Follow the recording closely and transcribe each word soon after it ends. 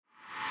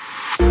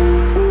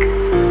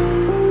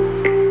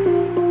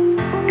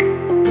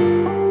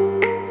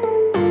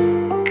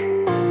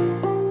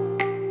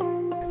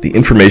The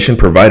information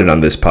provided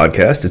on this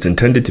podcast is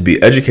intended to be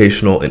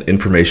educational and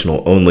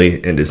informational only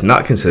and is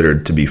not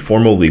considered to be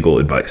formal legal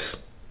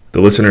advice.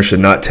 The listener should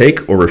not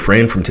take or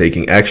refrain from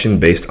taking action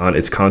based on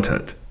its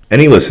content.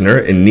 Any listener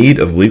in need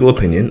of legal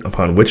opinion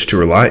upon which to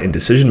rely in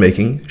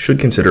decision-making should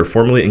consider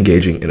formally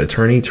engaging an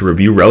attorney to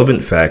review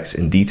relevant facts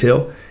in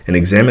detail and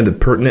examine the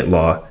pertinent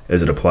law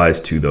as it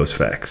applies to those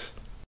facts.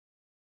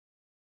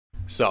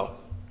 So,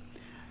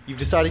 you've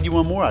decided you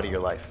want more out of your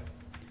life.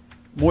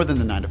 More than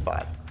the 9 to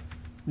 5.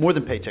 More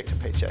than paycheck to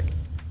paycheck.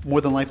 More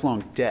than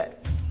lifelong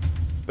debt.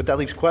 But that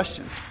leaves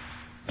questions.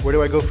 Where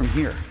do I go from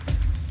here?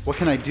 What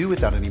can I do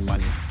without any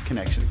money,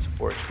 connections,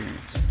 or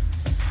experience?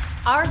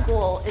 Our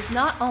goal is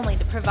not only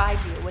to provide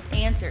you with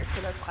answers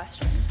to those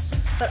questions,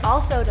 but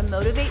also to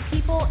motivate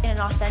people in an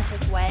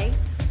authentic way,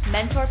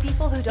 mentor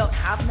people who don't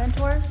have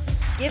mentors,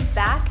 give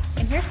back,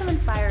 and hear some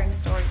inspiring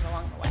stories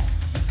along the way.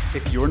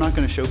 If you're not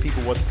going to show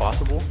people what's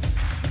possible,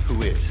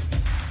 who is?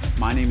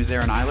 My name is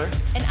Aaron Eiler.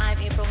 And I'm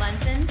April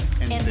Munson.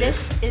 And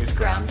this is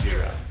Ground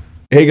Zero.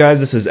 Hey guys,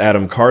 this is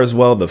Adam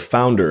Carswell, the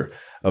founder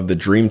of the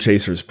Dream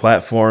Chasers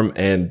platform,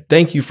 and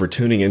thank you for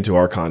tuning into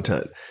our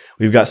content.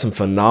 We've got some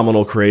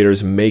phenomenal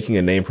creators making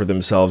a name for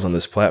themselves on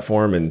this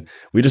platform, and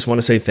we just want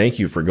to say thank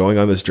you for going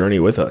on this journey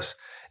with us.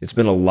 It's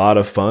been a lot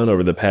of fun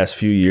over the past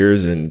few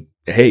years, and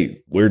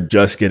hey, we're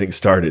just getting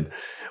started.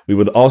 We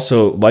would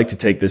also like to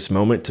take this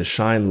moment to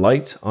shine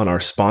light on our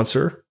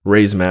sponsor,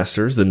 Raise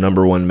Masters, the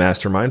 #1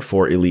 mastermind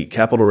for elite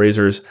capital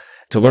raisers.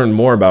 To learn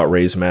more about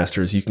Raise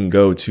Masters, you can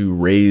go to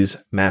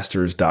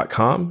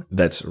raisemasters.com.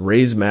 That's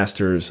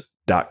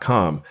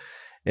raisemasters.com.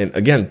 And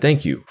again,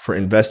 thank you for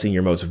investing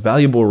your most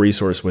valuable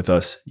resource with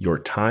us, your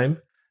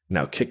time.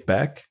 Now kick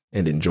back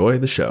and enjoy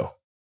the show.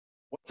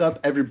 What's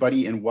up,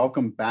 everybody, and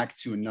welcome back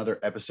to another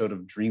episode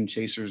of Dream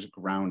Chasers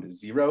Ground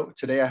Zero.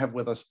 Today, I have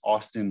with us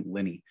Austin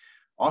Linney.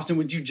 Austin,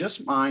 would you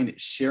just mind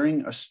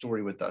sharing a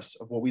story with us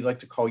of what we like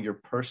to call your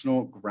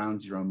personal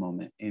ground zero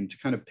moment, and to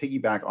kind of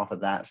piggyback off of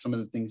that, some of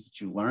the things that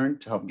you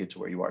learned to help get to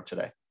where you are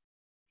today?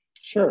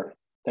 Sure.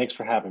 Thanks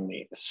for having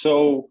me.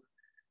 So,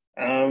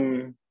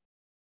 as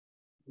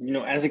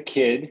a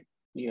kid,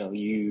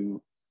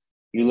 you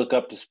look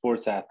up to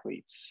sports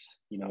athletes.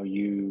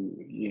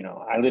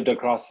 I lived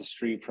across the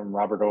street from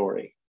Robert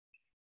Ory.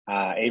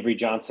 Avery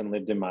Johnson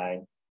lived in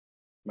my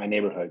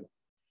neighborhood.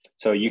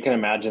 So you can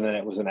imagine that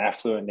it was an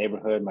affluent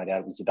neighborhood. My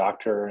dad was a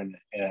doctor in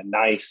a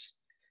nice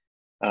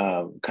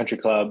country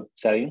club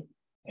setting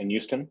in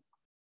Houston.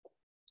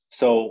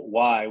 So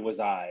why was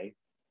I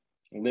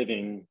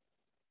living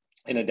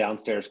in a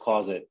downstairs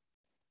closet,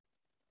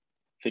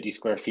 50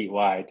 square feet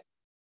wide,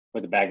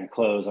 with a bag of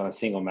clothes on a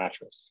single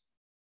mattress?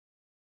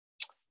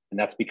 And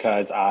that's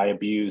because I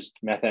abused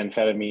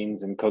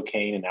methamphetamines and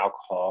cocaine and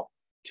alcohol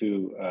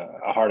to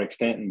a hard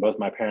extent, and both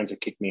my parents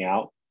had kicked me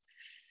out.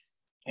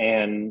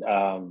 And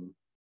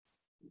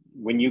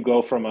when you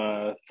go from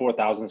a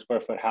 4,000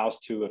 square foot house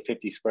to a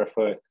 50 square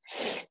foot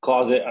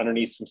closet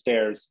underneath some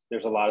stairs,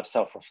 there's a lot of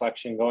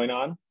self-reflection going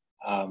on.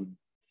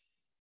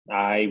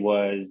 I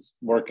was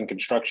working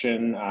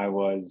construction. I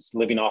was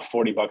living off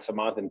 $40 a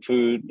month in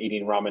food,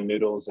 eating ramen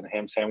noodles and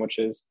ham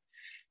sandwiches.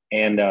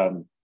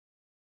 And,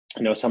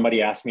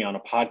 somebody asked me on a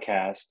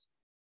podcast,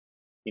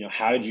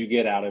 how did you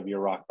get out of your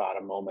rock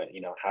bottom moment?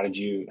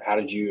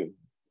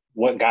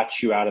 What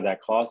got you out of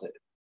that closet?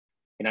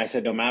 And I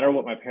said, no matter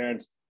what my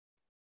parents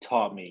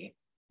taught me,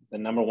 the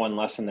 #1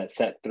 lesson that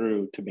set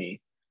through to me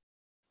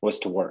was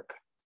to work.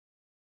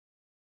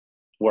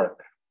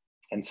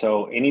 And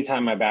so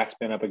anytime my back's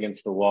been up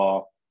against the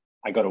wall,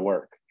 I go to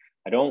work.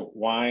 I don't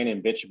whine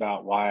and bitch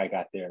about why I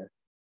got there.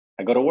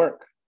 I go to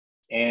work,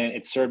 and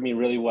it served me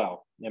really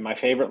well. And my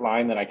favorite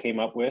line that I came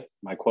up with,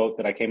 my quote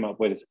that I came up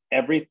with, is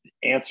every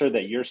answer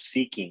that you're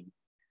seeking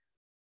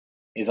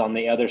is on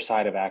the other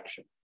side of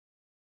action.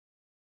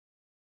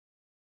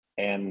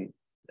 And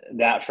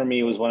that for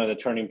me was one of the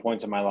turning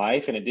points of my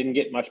life. And it didn't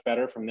get much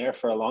better from there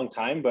for a long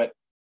time, but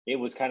it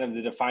was kind of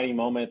the defining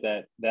moment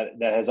that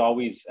has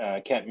always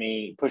kept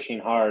me pushing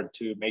hard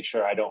to make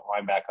sure I don't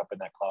wind back up in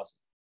that closet.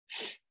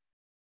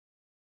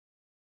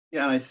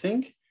 Yeah, and I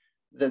think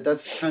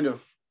that's kind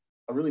of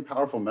a really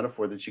powerful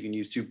metaphor that you can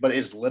use too, but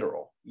it's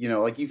literal.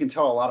 You can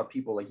tell a lot of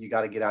people, you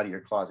got to get out of your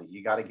closet.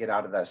 You got to get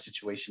out of that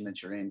situation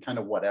that you're in, kind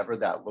of whatever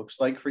that looks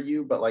like for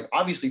you. But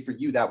obviously for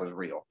you, that was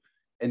real.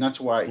 And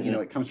that's why,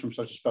 it comes from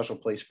such a special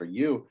place for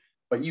you.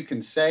 But you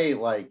can say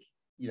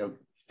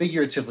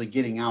figuratively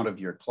getting out of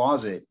your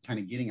closet, kind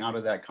of getting out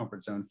of that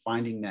comfort zone,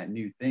 finding that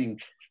new thing,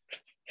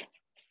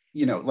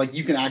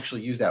 you can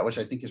actually use that, which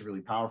I think is really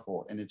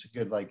powerful. And it's a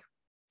good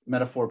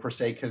metaphor per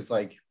se, because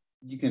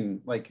you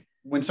can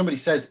when somebody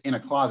says in a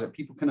closet,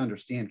 people can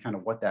understand kind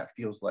of what that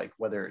feels like,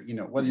 whether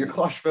you're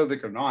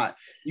claustrophobic or not.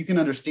 You can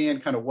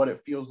understand kind of what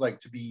it feels like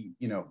to be,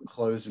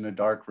 closed in a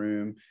dark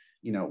room,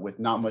 with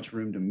not much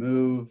room to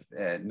move,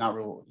 and not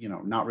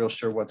real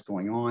sure what's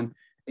going on,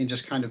 and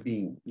just kind of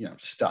being,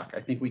 stuck. I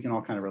think we can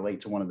all kind of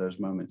relate to one of those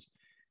moments.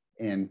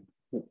 And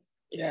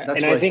yeah,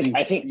 that's and what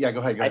I think yeah,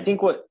 go ahead. I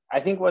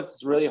think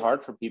what's really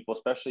hard for people,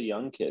 especially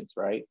young kids,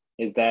 right,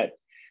 is that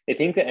They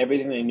think that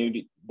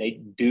everything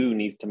they do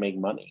needs to make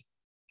money.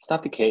 It's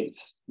not the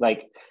case.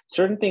 Like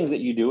certain things that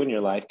you do in your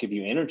life give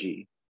you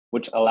energy,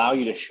 which allow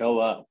you to show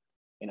up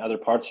in other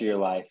parts of your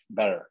life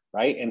better,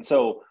 right? And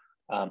so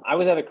I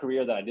was at a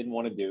career that I didn't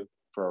want to do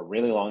for a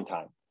really long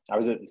time. I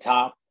was at the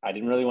top. I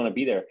didn't really want to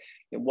be there.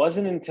 It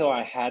wasn't until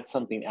I had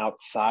something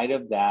outside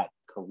of that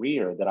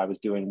career that I was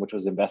doing, which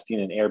was investing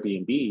in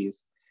Airbnbs,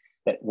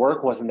 that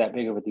work wasn't that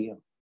big of a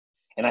deal.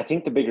 And I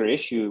think the bigger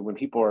issue when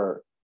people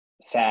are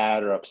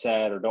sad or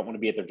upset or don't want to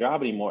be at their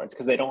job anymore, it's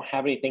because they don't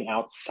have anything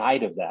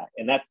outside of that.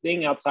 And that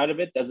thing outside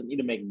of it doesn't need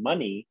to make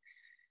money.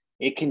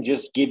 It can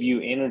just give you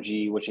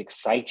energy, which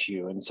excites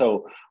you. And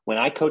so when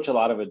I coach a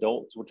lot of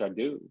adults, which I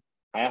do,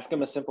 I ask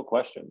them a simple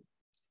question.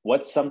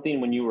 What's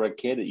something when you were a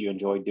kid that you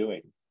enjoyed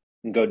doing?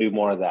 And go do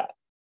more of that.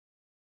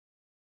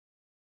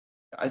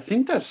 I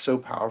think that's so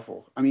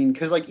powerful. I mean,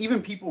 because like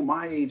even people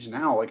my age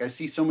now, like I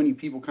see so many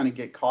people kind of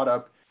get caught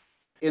up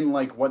in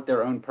like what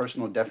their own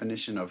personal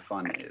definition of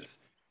fun is.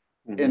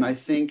 Mm-hmm. And I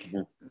think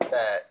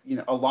that, you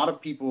know, a lot of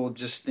people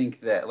just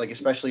think that, like,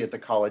 especially at the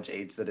college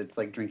age, that it's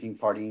like drinking,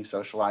 partying,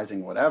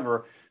 socializing,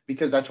 whatever,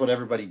 because that's what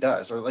everybody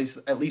does, or at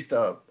least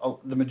the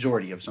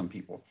majority of some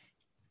people.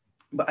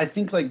 But I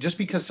think like just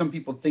because some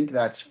people think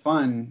that's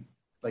fun,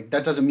 like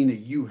that doesn't mean that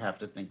you have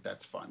to think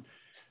that's fun.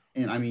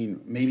 And I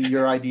mean, maybe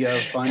your idea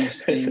of fun is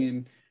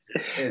staying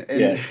in.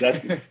 Yes,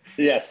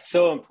 that's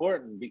so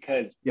important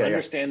because Yeah,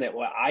 understand that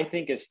what I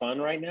think is fun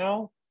right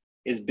now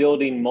is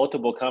building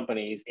multiple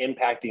companies,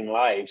 impacting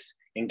lives,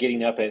 and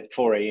getting up at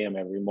 4 a.m.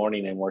 every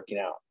morning and working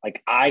out.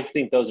 Like I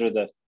think they're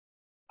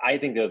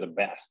the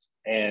best.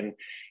 And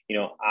you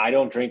know, I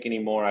don't drink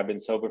anymore. I've been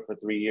sober for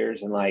 3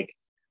 years, and like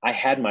I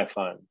had my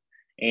fun.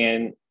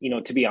 And you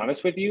know, to be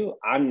honest with you,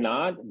 I'm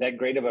not that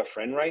great of a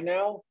friend right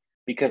now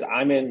because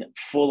I'm in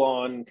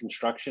full-on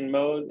construction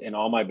mode in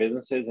all my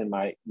businesses and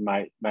my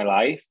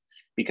life,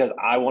 because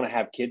I want to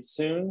have kids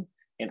soon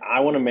and I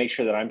want to make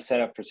sure that I'm set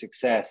up for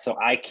success so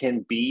I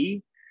can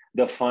be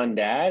the fun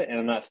dad and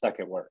I'm not stuck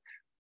at work.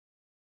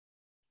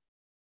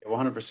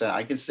 100%.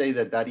 I can say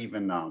that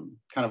even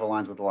kind of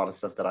aligns with a lot of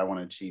stuff that I want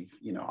to achieve,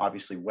 you know,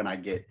 obviously when I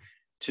get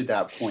to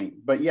that point.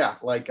 But yeah,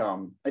 like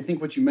I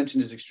think what you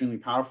mentioned is extremely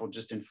powerful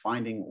just in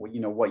finding,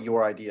 you know, what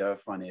your idea of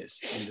fun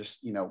is, and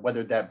just, you know,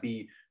 whether that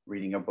be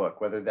reading a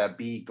book, whether that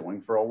be going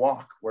for a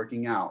walk,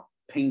 working out,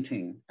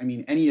 painting, I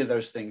mean, any of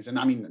those things. And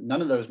I mean,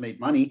 none of those make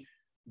money,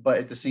 but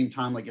at the same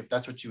time, like if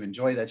that's what you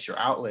enjoy, that's your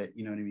outlet,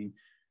 you know what I mean?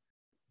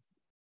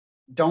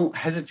 Don't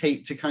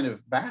hesitate to kind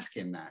of bask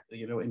in that,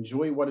 you know,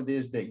 enjoy what it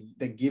is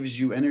that gives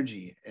you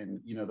energy.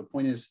 And, you know, the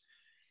point is,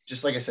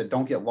 just like I said,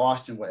 don't get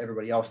lost in what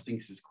everybody else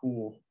thinks is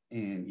cool,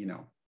 and, you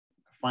know,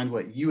 find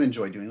what you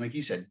enjoy doing. Like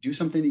you said, do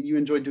something that you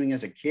enjoyed doing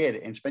as a kid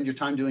and spend your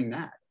time doing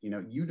that. You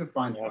know, you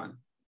define fun.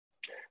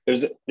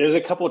 There's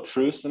a couple of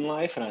truths in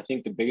life, and I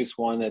think the biggest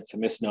one that's a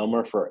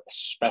misnomer for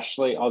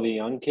especially all the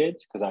young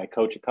kids, because I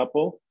coach a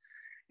couple,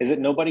 is that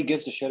nobody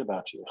gives a shit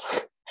about you.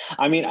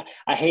 I mean,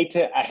 I hate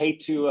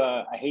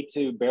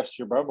to burst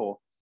your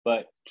bubble,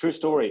 but true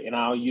story, and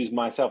I'll use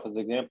myself as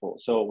an example.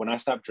 So when I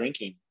stopped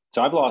drinking,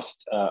 so I've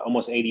lost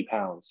almost 80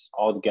 pounds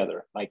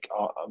altogether, like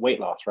weight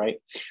loss, right?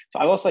 So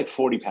I lost like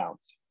 40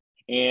 pounds,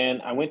 and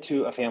I went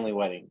to a family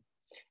wedding,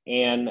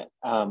 and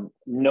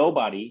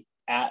nobody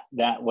at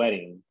that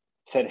wedding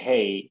said,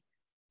 "Hey,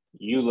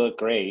 you look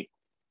great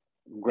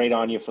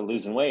on you for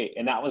losing weight."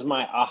 And that was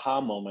my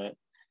aha moment,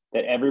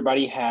 that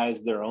everybody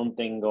has their own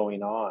thing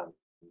going on.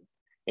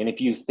 And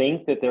if you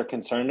think that they're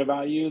concerned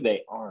about you,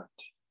 they aren't.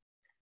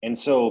 And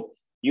so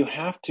you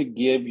have to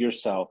give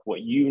yourself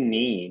what you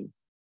need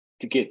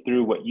to get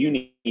through what you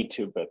need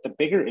to. But the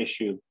bigger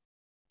issue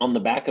on the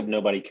back of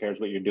nobody cares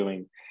what you're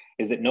doing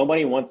is that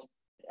nobody wants,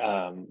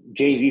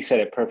 Jay-Z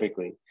said it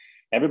perfectly.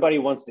 Everybody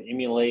wants to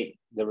emulate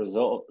the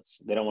results.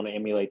 They don't want to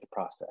emulate the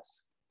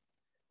process.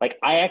 Like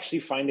I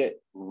actually find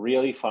it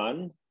really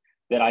fun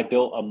that I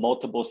built a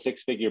multiple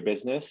 6-figure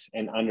business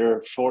in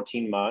under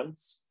 14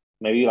 months,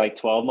 maybe like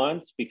 12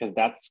 months, because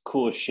that's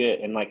cool as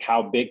shit. And like,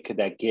 how big could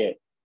that get?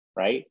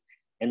 Right.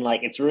 And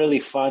like, it's really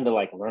fun to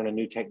like learn a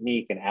new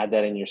technique and add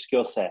that in your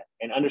skill set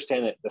and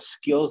understand that the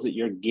skills that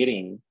you're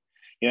getting,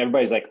 you know,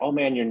 everybody's like, "Oh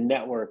man, your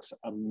network's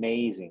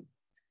amazing."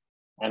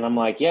 And I'm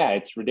like, yeah,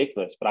 it's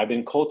ridiculous, but I've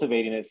been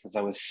cultivating it since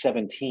I was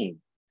 17.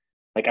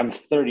 Like I'm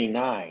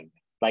 39.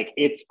 Like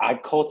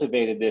I've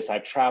cultivated this.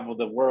 I've traveled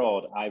the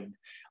world. I've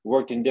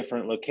worked in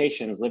different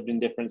locations, lived in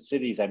different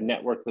cities. I've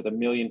networked with 1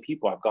 million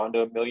people. I've gone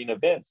to 1 million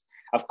events.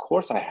 Of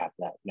course I have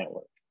that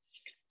network.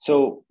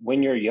 So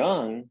when you're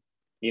young,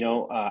 you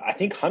know, I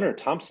think Hunter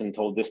Thompson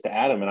told this to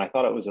Adam, and I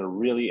thought it was a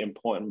really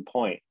important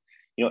point.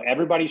 You know,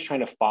 everybody's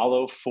trying to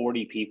follow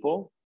 40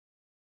 people.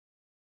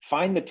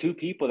 Find the 2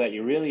 people that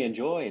you really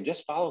enjoy and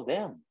just follow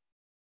them.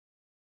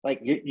 Like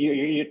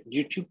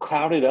you're too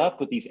clouded up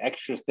with these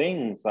extra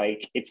things.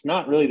 Like it's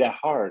not really that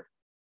hard.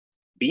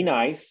 Be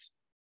nice,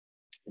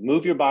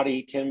 move your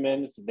body 10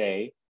 minutes a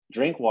day,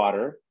 drink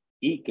water,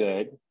 eat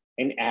good,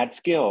 and add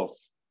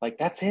skills. Like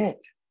that's it.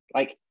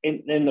 Like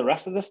and the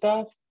rest of the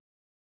stuff,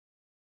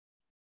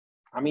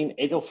 I mean,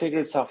 it'll figure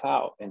itself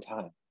out in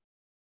time.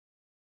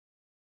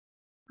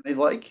 I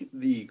like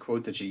the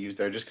quote that you used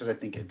there, just because I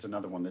think it's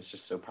another one that's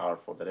just so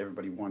powerful that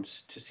everybody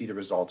wants to see the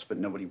results, but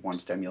nobody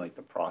wants to emulate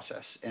the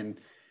process. And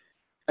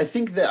I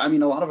think that, I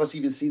mean, a lot of us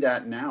even see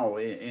that now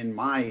in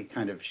my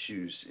kind of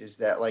shoes, is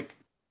that like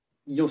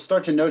you'll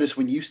start to notice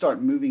when you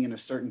start moving in a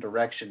certain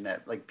direction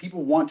that like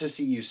people want to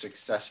see you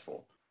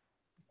successful,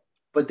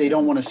 but they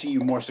don't want to see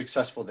you more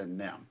successful than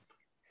them.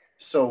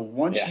 So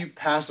once you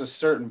pass a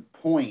certain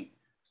point,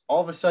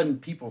 all of a sudden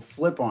people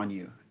flip on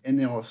you and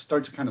they'll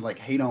start to kind of like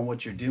hate on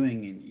what you're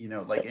doing. And, you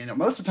know, like, and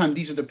most of the time,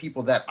 these are the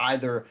people that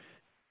either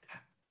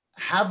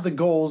have the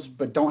goals,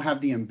 but don't have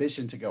the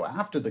ambition to go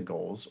after the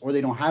goals, or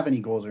they don't have any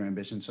goals or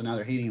ambition. So now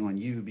they're hating on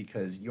you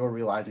because you're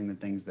realizing the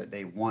things that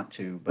they want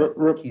to, but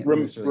can't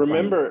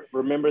necessarily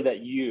remember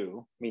that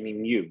you,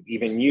 meaning you,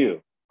 even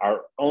you,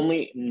 are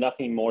only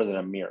nothing more than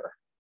a mirror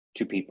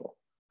to people.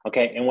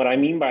 Okay. And what I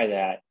mean by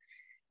that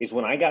is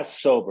when I got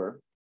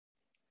sober,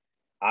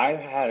 I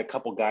had a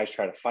couple guys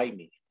try to fight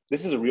me.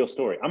 This is a real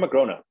story. I'm a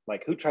grown-up.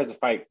 Like, who tries to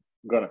fight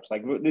grown-ups?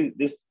 Like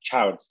this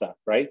child stuff,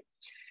 right?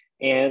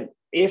 And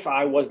if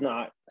I was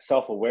not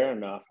self-aware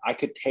enough, I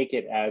could take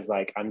it as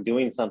like I'm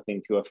doing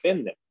something to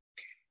offend them.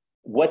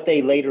 What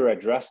they later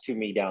addressed to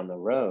me down the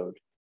road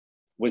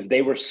was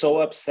they were so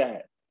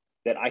upset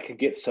that I could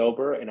get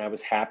sober and I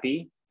was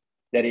happy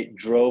that it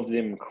drove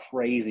them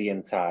crazy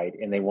inside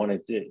and they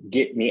wanted to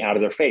get me out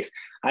of their face.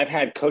 I've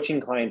had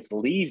coaching clients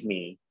leave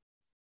me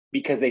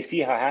because they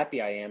see how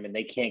happy I am and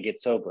they can't get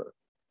sober.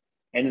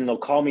 And then they'll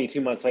call me 2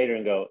 months later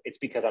and go, it's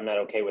because I'm not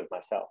okay with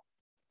myself.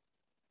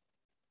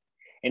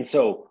 And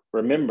so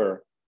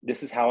remember,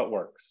 this is how it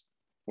works.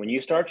 When you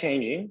start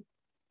changing,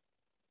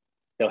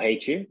 they'll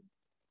hate you.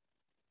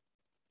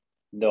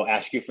 They'll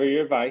ask you for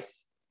your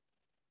advice,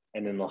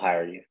 and then they'll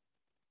hire you.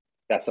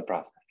 That's the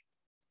process.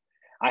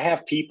 I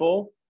have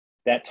people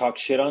that talk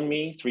shit on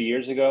me 3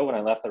 years ago when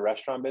I left the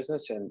restaurant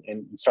business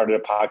and started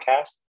a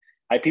podcast.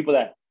 I have people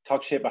that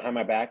talk shit behind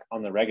my back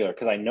on the regular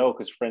because I know,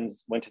 because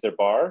friends went to their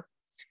bar,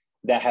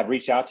 that have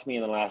reached out to me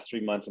in the last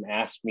 3 months and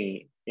asked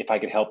me if I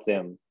could help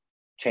them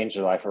change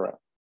their life around.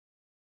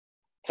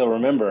 So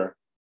remember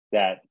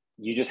that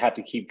you just have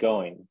to keep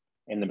going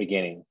in the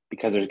beginning,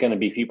 because there's going to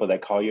be people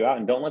that call you out,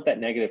 and don't let that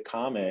negative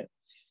comment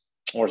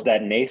or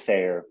that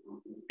naysayer,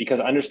 because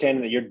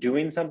understanding that you're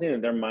doing something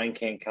that their mind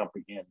can't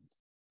comprehend.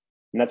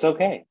 And that's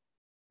okay.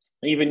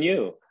 Even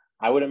you,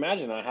 I would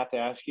imagine, I have to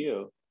ask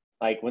you,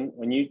 like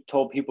when you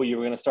told people you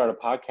were going to start a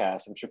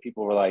podcast, I'm sure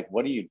people were like,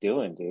 what are you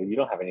doing, dude? You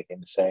don't have anything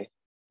to say,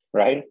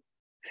 right?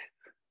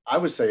 I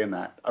was saying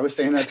that. I was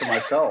saying that to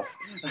myself.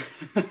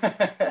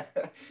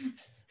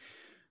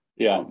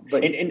 Yeah.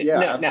 But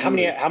yeah, now, how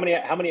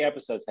many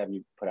episodes have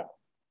you put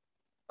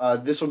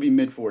out? This will be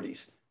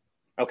mid-40s.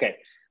 Okay.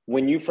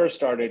 When you first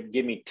started,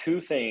 give me 2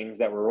 things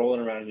that were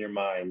rolling around in your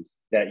mind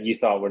that you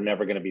thought were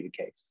never going to be the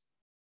case.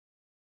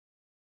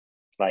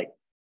 Like,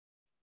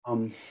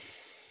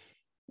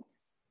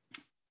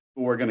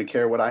 we're going to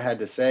care what I had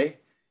to say.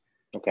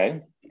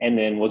 Okay. And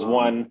then was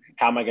one,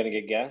 how am I going to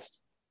get guests?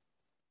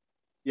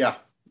 Yeah.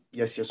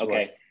 Yes.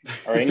 Okay.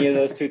 Are any of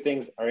those two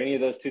things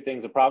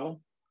a problem?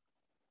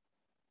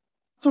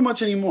 Not so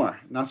much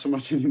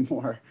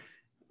anymore.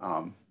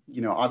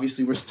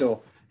 Obviously we're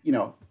still,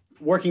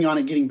 working on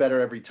it, getting better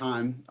every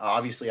time.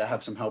 Obviously I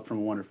have some help from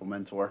a wonderful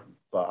mentor,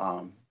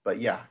 but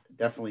yeah,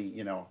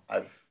 definitely,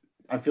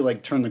 I feel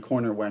like turned the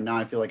corner where now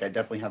I feel like I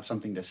definitely have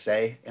something to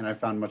say, and I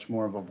found much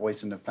more of a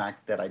voice in the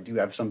fact that I do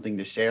have something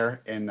to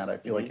share, and that I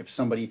feel like if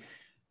somebody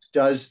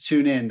does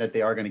tune in, that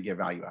they are going to get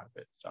value out of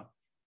it. So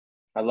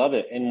I love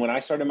it. And when I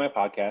started my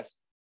podcast,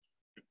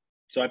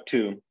 so I have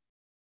 2,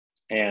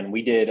 and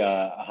we did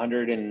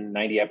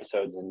 190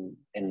 episodes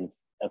in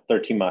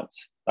 13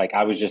 months. Like,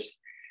 I was just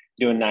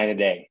doing 9 a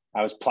day.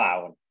 I was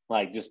plowing,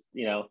 like, just,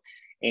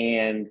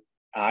 and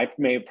I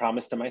made a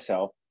promise to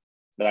myself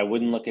that I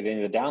wouldn't look at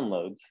any of the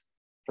downloads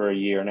for a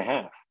year and a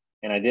half.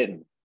 And I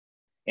didn't.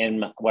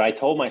 And what I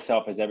told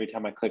myself is, every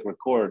time I click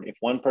record, if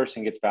one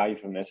person gets value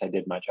from this, I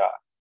did my job.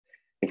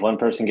 If one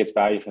person gets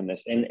value from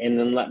this, and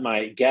then let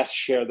my guests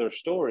share their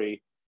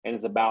story, and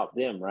it's about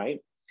them, right?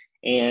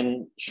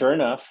 And sure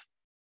enough,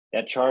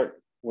 that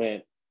chart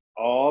went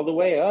all the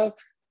way up,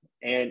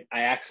 and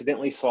I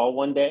accidentally saw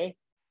one day,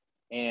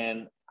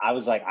 and I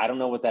was like, I don't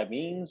know what that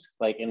means,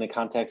 like in the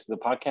context of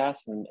the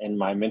podcast. And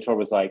my mentor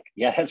was like,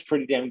 yeah, that's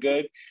pretty damn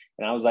good.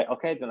 And I was like,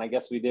 okay, then I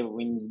guess we did what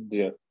we need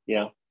to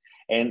do,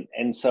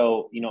 And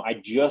so, I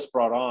just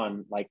brought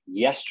on, like,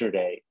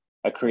 yesterday,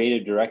 a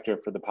creative director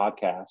for the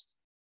podcast,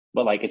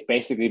 but like, it's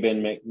basically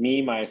been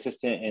me, my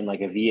assistant, and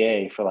like a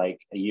VA for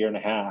like a year and a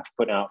half,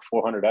 putting out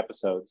 400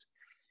 episodes.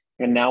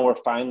 And now we're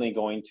finally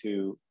going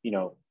to,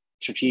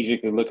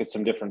 strategically look at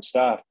some different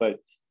stuff, but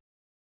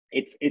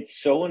it's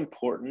so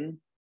important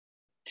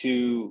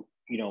to,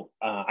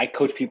 I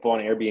coach people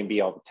on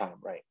Airbnb all the time.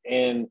 Right.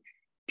 And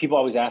people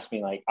always ask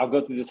me, like, I'll go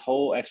through this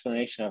whole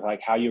explanation of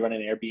like how you run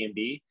an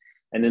Airbnb.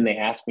 And then they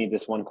ask me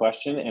this one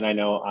question, and I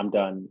know I'm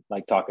done,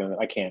 like, talking,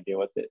 I can't deal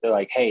with it. They're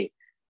like, hey,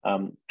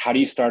 how do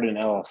you start an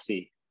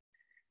LLC?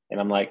 And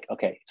I'm like,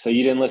 okay, so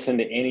you didn't listen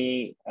to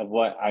any of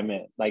what I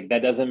meant. Like,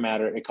 that doesn't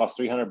matter. It costs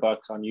 $300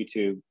 on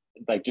YouTube.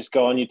 Like, just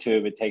go on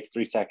YouTube. It takes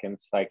 3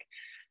 seconds. Like,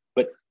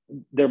 but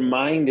their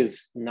mind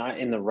is not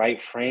in the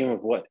right frame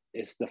of what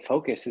is the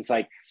focus. It's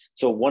like,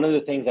 so one of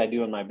the things I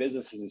do in my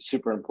business is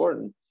super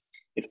important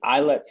is I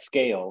let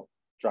scale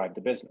drive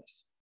the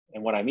business.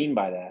 And what I mean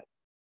by that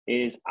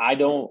is I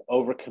don't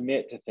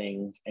overcommit to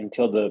things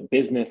until the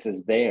business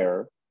is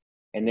there.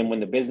 And then when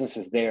the business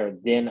is there,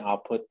 then I'll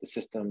put the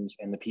systems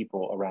and the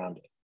people around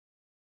it.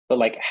 But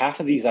like half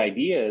of these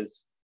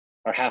ideas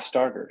are half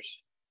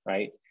starters,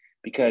 right?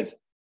 Because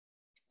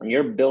when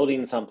you're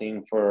building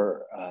something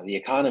for the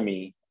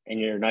economy and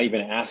you're not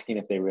even asking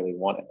if they really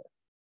want it.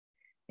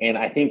 And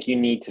I think you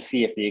need to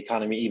see if the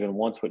economy even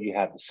wants what you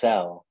have to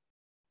sell,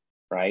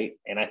 right?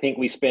 And I think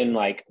we spend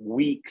like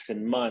weeks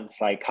and months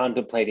like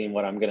contemplating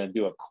what I'm going to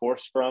do a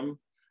course from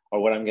or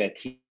what I'm going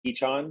to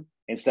teach on,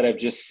 instead of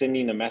just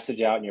sending a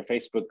message out in your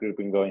Facebook group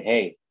and going,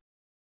 hey,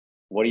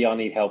 what do y'all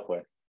need help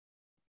with?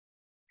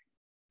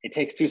 It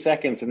takes 2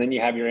 seconds and then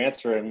you have your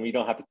answer and we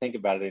don't have to think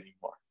about it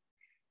anymore.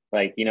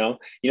 Like, you know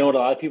what a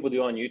lot of people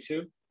do on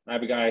YouTube? I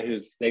have a guy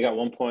they got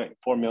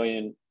 1.4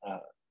 million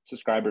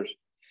subscribers.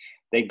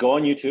 They go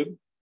on YouTube,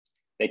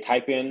 they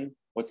type in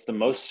what's the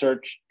most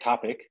searched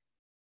topic,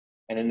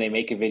 and then they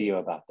make a video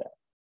about that.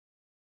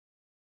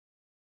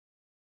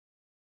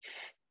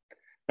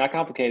 Not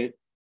complicated.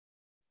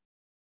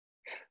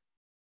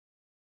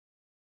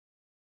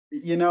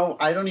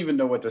 I don't even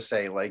know what to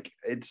say. Like,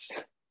 it's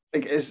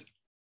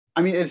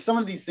some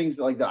of these things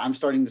that I'm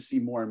starting to see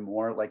more and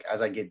more, like,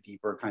 as I get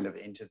deeper kind of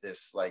into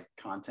this, like,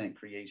 content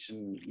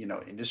creation,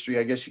 industry,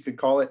 I guess you could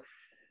call it.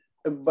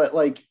 But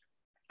like,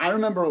 I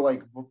remember,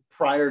 like,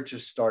 prior to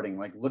starting,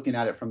 like, looking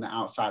at it from the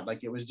outside,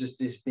 like, it was just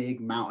this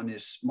big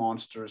mountainous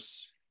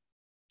monstrous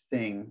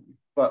thing.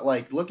 But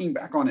like, looking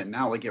back on it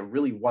now, like, it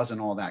really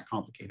wasn't all that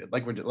complicated.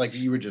 Like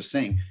you were just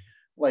saying,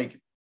 like,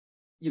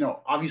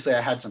 obviously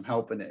I had some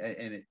help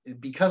and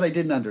because I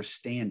didn't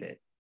understand it,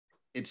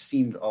 it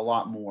seemed a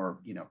lot more,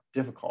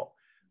 difficult.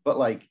 But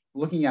like,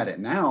 looking at it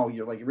now,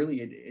 you're like, really,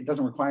 it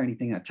doesn't require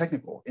anything that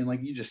technical. And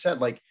like you just said,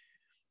 like,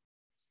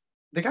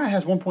 the guy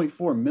has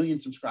 1.4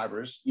 million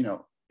subscribers,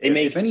 They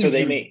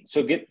make,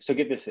 so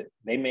get this in.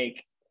 They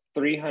make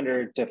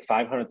 $300,000 to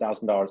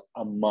 $500,000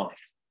 a month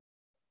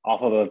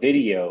off of a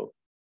video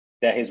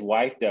that his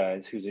wife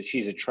does,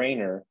 she's a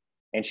trainer,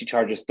 and she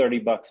charges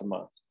 $30 a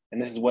month.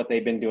 And this is what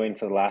they've been doing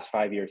for the last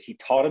 5 years. He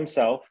taught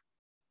himself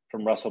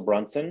from Russell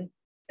Brunson,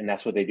 and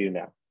that's what they do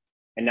now.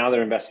 And now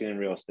they're investing in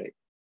real estate.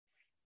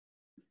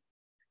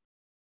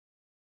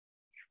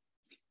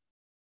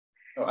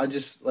 I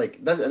just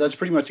like that's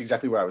pretty much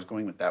exactly where I was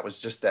going with that. Was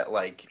just that,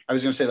 like, I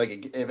was going to say,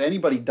 like, if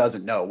anybody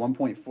doesn't know,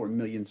 1.4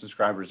 million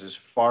subscribers is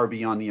far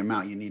beyond the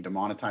amount you need to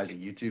monetize a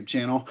YouTube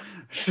channel.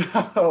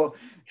 So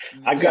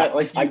I've got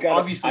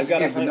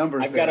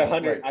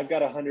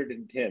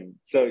 110.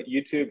 So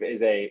YouTube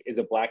is a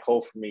black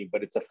hole for me,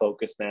 but it's a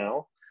focus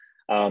now.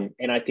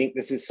 And I think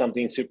this is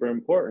something super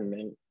important,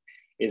 and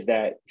is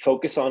that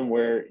focus on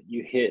where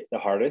you hit the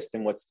hardest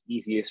and what's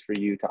easiest for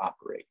you to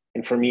operate.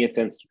 And for me, it's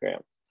Instagram.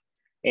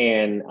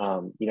 And,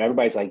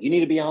 everybody's like, you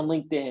need to be on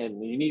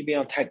LinkedIn, you need to be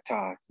on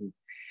TikTok. And,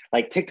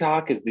 like,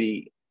 TikTok is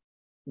the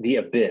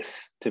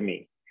abyss to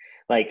me.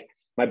 Like,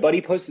 my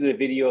buddy posted a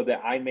video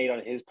that I made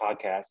on his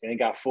podcast and it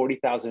got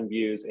 40,000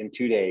 views in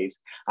 2 days.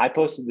 I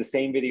posted the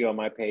same video on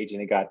my page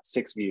and it got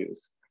 6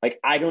 views. Like,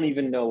 I don't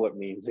even know what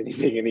means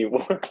anything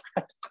anymore.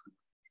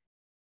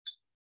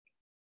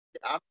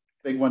 I'm a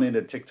big one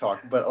into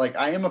TikTok, but like,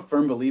 I am a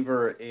firm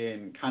believer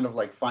in kind of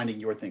like finding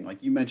your thing. Like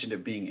you mentioned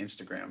it being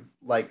Instagram,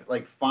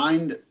 like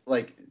find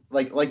like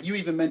you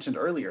even mentioned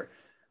earlier,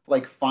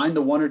 like find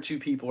the 1 or 2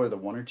 people or the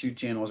 1 or 2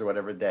 channels or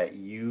whatever that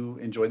you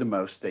enjoy the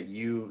most, that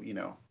you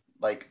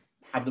like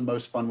have the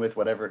most fun with,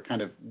 whatever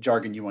kind of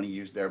jargon you want to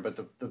use there. But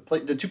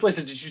the 2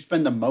 places that you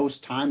spend the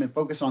most time, and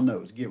focus on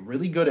those. Get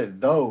really good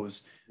at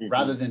those,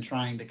 rather than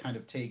trying to kind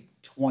of take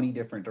 20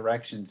 different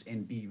directions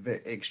and be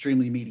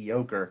extremely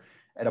mediocre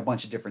at a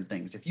bunch of different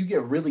things. If you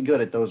get really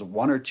good at those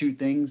 1 or 2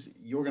 things,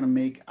 you're going to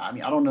make, I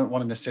don't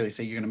want to necessarily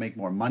say you're going to make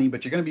more money,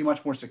 but you're going to be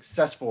much more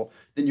successful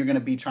than you're going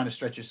to be trying to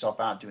stretch yourself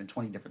out doing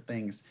 20 different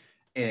things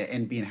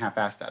and being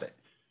half-assed at it.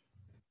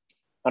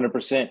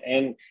 100%.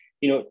 And,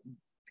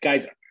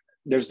 guys,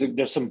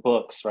 there's some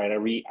books, right? I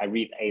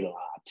read a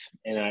lot,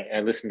 and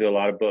I listen to a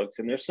lot of books,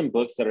 and there's some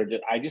books that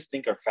I just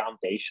think are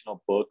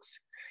foundational books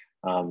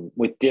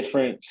with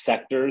different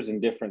sectors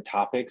and different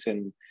topics.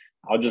 And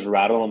I'll just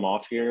rattle them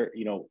off here.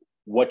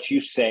 What you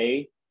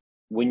say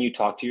when you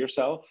talk to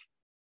yourself.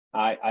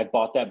 I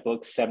bought that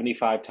book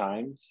 75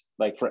 times,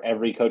 like for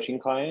every coaching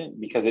client,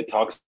 because it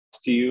talks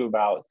to you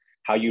about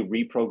how you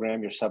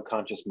reprogram your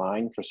subconscious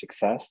mind for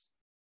success.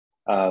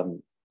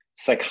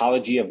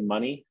 Psychology of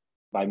Money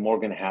by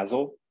Morgan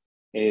Housel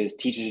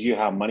teaches you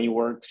how money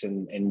works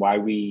and why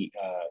we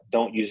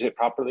don't use it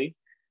properly.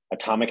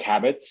 Atomic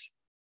Habits,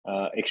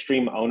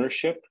 Extreme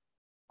Ownership,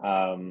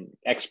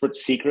 Expert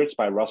Secrets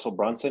by Russell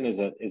Brunson is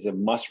a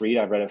must read.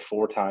 I've read it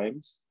 4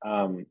 times.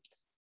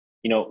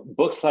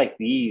 books like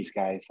these,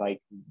 guys, like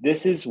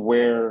this is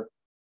where,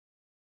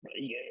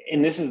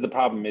 and this is the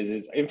problem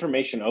is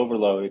information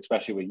overload,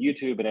 especially with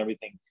YouTube and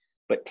everything,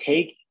 but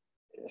take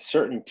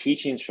certain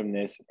teachings from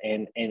this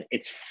and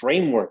it's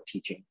framework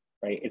teaching,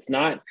 right? It's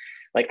not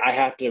like I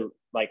have to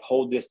like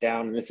hold this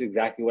down and this is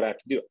exactly what I have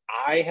to do.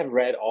 I have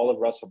read all of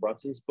Russell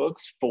Brunson's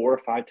books 4 or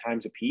 5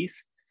 times a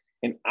piece,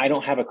 and I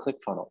don't have a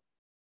ClickFunnels.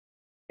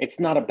 It's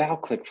not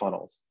about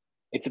ClickFunnels.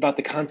 It's about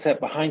the concept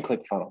behind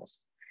ClickFunnels.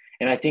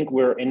 And I think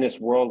we're in this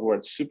world where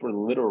it's super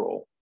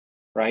literal,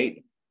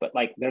 right? But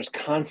like there's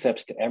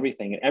concepts to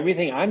everything, and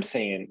everything I'm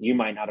saying you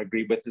might not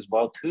agree with as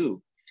well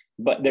too.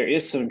 But there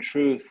is some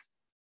truth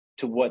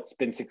to what's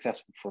been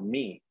successful for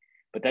me.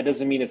 But that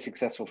doesn't mean it's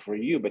successful for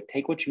you, but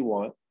take what you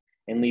want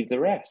and leave the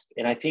rest.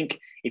 And I think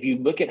if you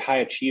look at high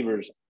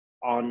achievers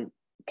on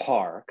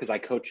par, because I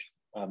coach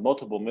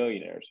multiple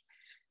millionaires,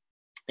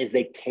 is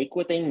they take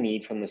what they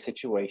need from the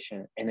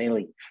situation and they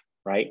leave,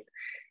 right?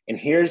 And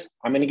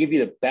I'm going to give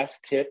you the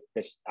best tip.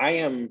 This is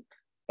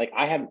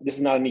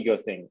not an ego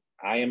thing.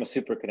 I am a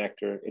super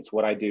connector. It's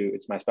what I do.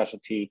 It's my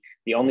specialty.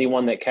 The only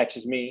one that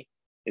catches me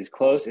is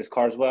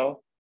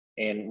Carswell.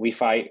 And we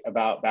fight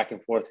about back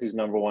and forth who's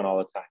number one all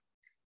the time.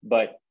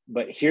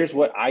 But here's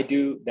what I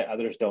do that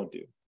others don't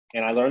do.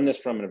 And I learned this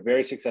from a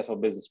very successful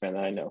businessman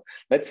that I know.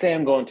 Let's say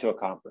I'm going to a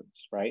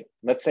conference, right?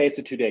 Let's say it's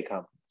a 2-day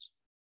conference.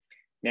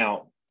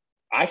 Now,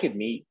 I could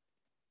meet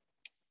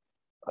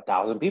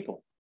 1,000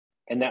 people,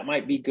 and that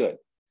might be good.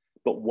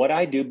 But what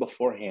I do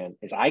beforehand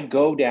is I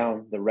go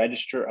down the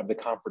register of the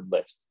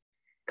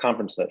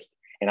conference list,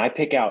 and I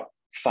pick out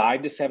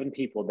 5 to 7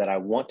 people that I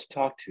want to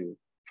talk to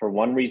for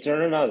one reason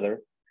or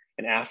another.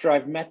 And after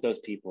I've met those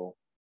people,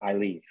 I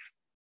leave.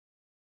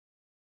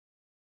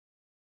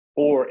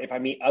 Or if I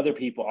meet other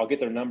people, I'll get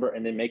their number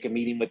and then make a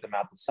meeting with them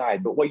out the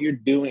side. But what you're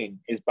doing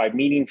is by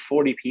meeting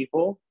 40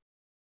 people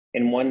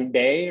in one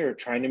day or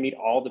trying to meet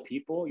all the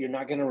people, you're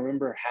not going to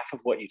remember half of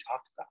what you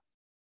talked about.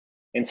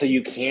 And so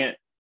you can't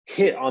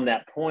hit on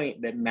that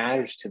point that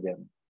matters to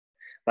them.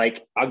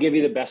 Like, I'll give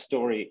you the best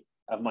story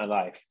of my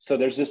life. So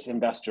there's this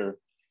investor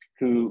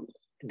who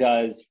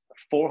does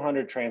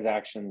 400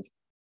 transactions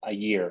a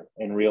year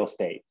in real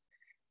estate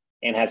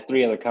and has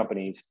 3 other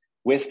companies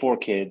with 4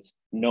 kids,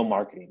 no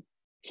marketing.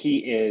 He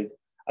is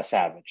a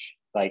savage.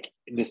 Like,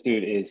 this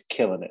dude is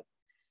killing it.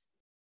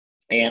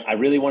 And I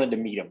really wanted to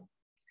meet him.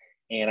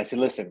 And I said,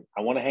 listen,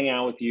 I want to hang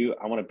out with you.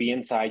 I want to be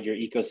inside your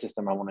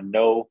ecosystem. I want to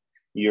know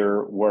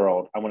your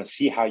world. I want to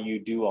see how you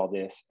do all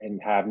this and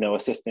have no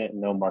assistant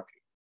and no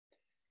marketing.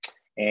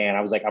 And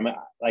I was like,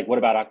 what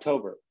about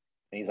October?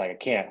 And he's like, I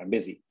can't, I'm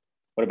busy.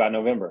 What about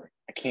November?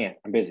 I can't,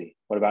 I'm busy.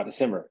 What about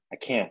December? I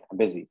can't, I'm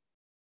busy.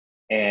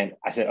 And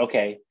I said,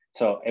 okay.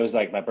 So it was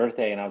like my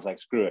birthday, and I was like,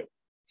 screw it.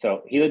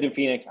 So he lived in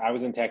Phoenix. I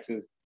was in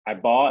Texas. I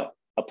bought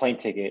a plane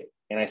ticket,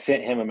 and I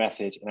sent him a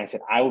message, and I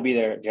said, I will be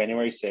there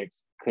January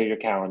 6th. Clear your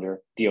calendar,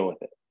 deal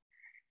with it.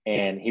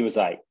 And he was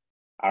like,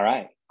 all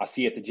right, I'll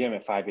see you at the gym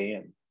at 5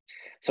 a.m.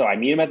 So I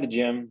meet him at the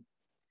gym.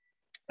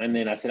 And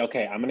then I said,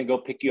 okay, I'm going to go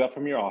pick you up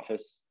from your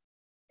office,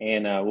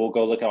 and we'll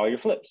go look at all your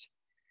flips.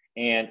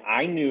 And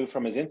I knew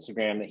from his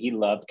Instagram that he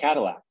loved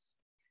Cadillacs.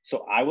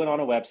 So I went on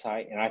a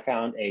website and I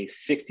found a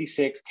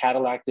 66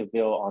 Cadillac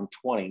DeVille on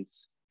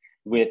 20s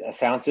with a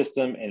sound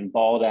system and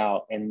balled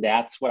out. And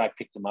that's what I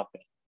picked him up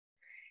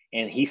in.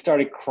 And he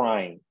started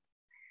crying.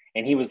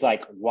 And he was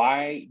like,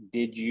 why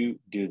did you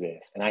do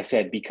this? And I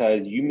said,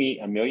 because you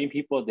meet 1 million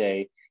people a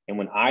day. And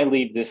when I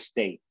leave this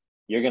state,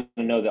 you're going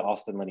to know that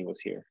Austin Linney was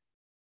here.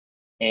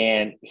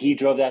 And he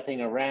drove that thing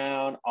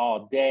around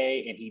all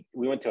day. And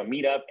we went to a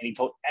meetup, and he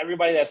told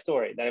everybody that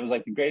story, that it was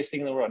like the greatest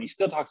thing in the world. He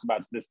still talks about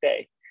it to this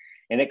day.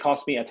 And it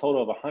cost me a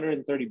total of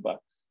 $130.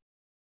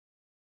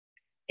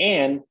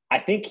 And I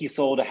think he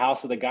sold a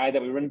house to the guy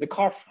that we rented the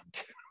car from.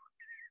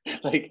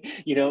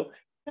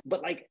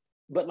 But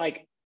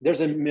there's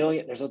a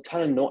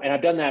ton of noise. And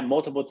I've done that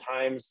multiple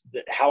times.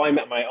 How I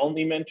met my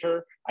only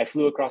mentor, I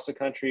flew across the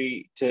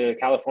country to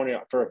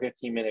California for a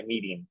 15-minute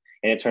meeting,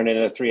 and it turned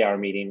into a 3-hour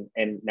meeting,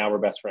 and now we're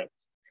best friends.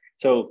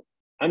 So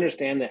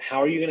understand that.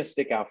 How are you going to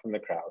stick out from the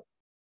crowd?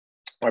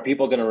 Are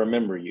people going to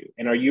remember you?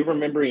 And are you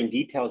remembering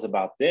details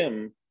about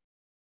them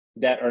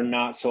that are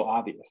not so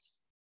obvious?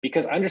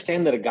 Because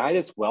understand that a guy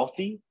that's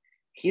wealthy,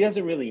 he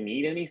doesn't really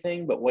need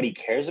anything, but what he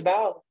cares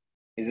about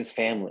is his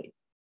family.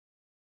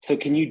 So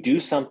can you do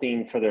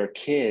something for their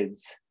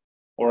kids,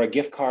 or a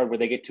gift card where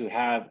they get to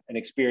have an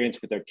experience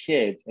with their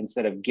kids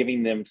instead of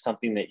giving them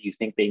something that you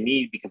think they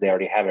need because they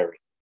already have everything?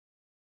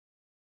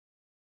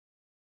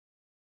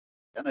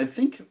 And I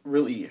think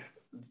really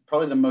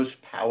probably the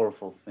most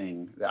powerful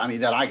thing that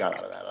I got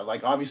out of that,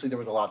 like, obviously there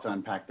was a lot to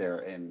unpack there,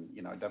 and,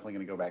 definitely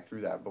going to go back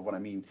through that. But what I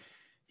mean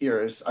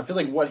here is, I feel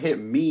like what hit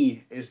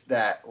me is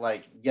that,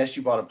 like, yes,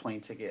 you bought a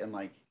plane ticket, and,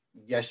 like,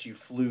 yes, you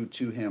flew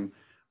to him,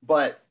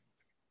 but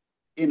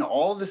in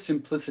all the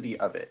simplicity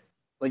of it,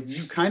 like,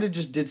 you kind of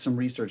just did some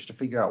research to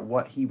figure out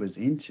what he was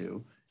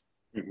into,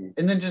 and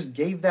then just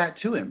gave that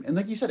to him. And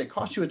like you said, it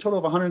cost you a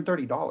total of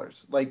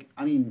 $130. Like,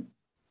 I mean,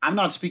 I'm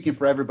not speaking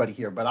for everybody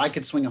here, but I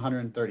could swing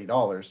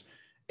 $130.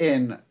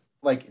 And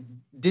like,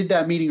 did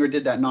that meeting or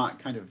did that not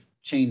kind of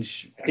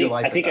change your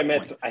life? I think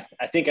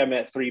I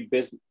met 3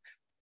 business.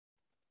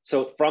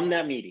 So from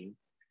that meeting,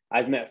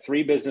 I've met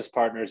 3 business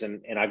partners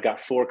and I've got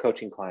 4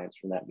 coaching clients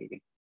from that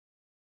meeting.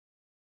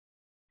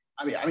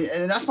 I mean,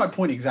 and that's my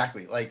point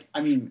exactly. Like,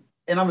 I mean,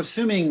 and I'm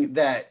assuming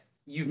that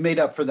you've made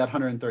up for that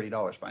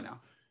 $130 by now.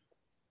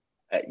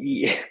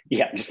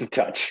 Yeah, just a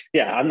touch.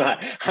 Yeah, I'm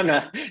not.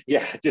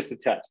 Yeah, just a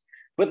touch.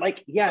 But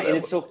like, yeah, and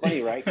it's so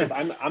funny, right? Because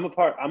I'm a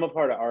part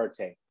of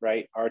Arte,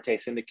 right? Arte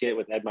Syndicate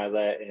with Ed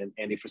Milet and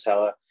Andy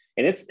Frisella,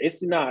 and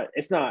it's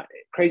not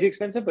crazy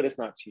expensive, but it's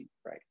not cheap,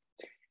 right?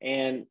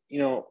 And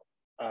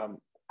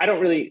I don't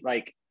really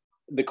like,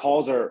 the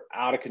calls are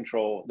out of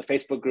control. The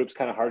Facebook group's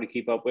kind of hard to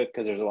keep up with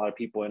because there's a lot of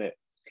people in it.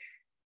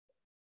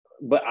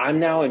 But I'm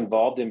now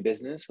involved in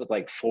business with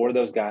like 4 of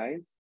those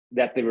guys,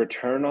 that the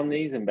return on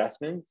these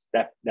investments,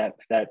 that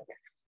 $500,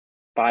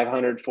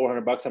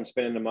 $400 I'm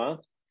spending a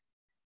month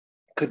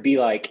could be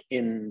like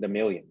in the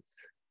millions.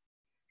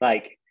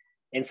 Like,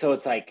 and so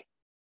it's like,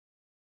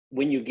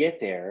 when you get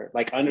there,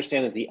 like,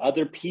 understand that the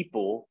other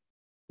people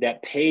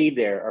that paid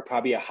there are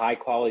probably a high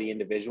quality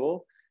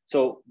individual.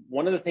 So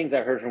one of the things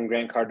I heard from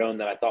Grant Cardone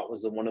that I thought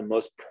was one of the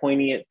most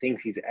poignant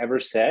things he's ever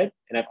said,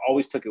 and I've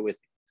always took it with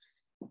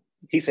me.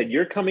 He said,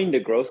 you're coming to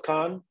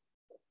GrowthCon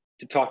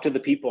to talk to the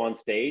people on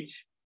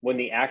stage when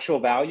the actual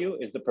value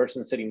is the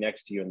person sitting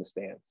next to you in the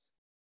stands.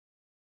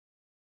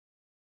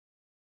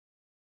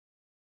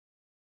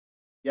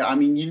 Yeah, I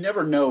mean, you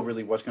never know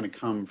really what's going to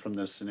come from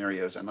those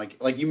scenarios. And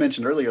like you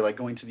mentioned earlier, like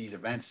going to these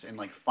events and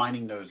like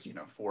finding those,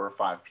 4 or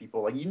 5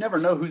 people, like you never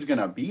know who's going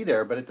to be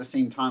there. But at the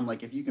same time,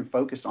 like if you can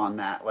focus on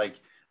that, like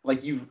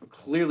you've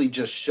clearly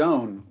just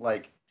shown,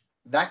 like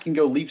that can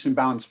go leaps and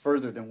bounds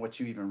further than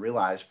what you even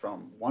realize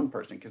from one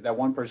person, because that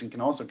one person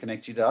can also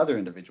connect you to other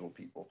individual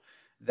people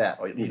that,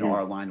 are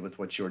aligned with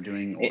what you're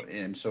doing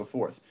and so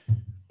forth.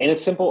 And a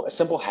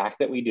simple hack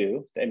that we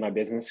do in my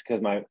business,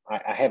 because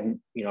I have,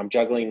 I'm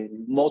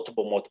juggling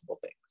multiple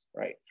things,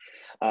 right?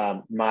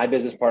 My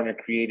business partner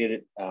created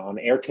it on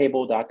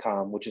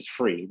airtable.com, which is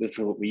free, which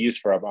is what we use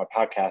for our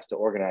podcast to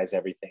organize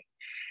everything.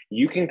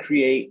 You can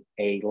create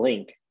a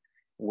link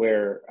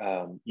where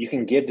you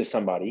can give to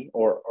somebody,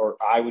 or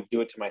I would do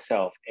it to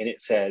myself, and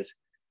it says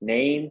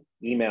name,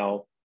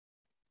 email,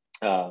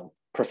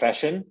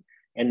 profession,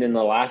 and then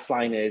the last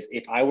line is,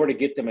 if I were to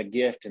get them a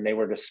gift and they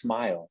were to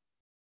smile,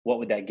 what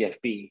would that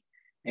gift be?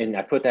 And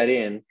I put that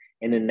in,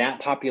 and then that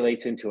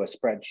populates into a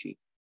spreadsheet.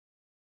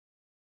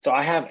 So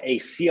I have a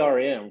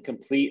CRM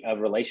complete of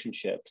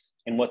relationships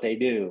and what they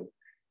do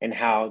and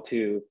how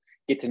to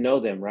get to know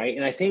them, right?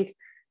 And I think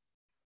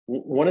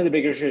one of the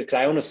bigger issues, because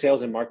I own a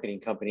sales and marketing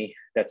company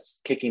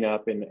that's kicking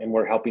up and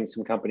we're helping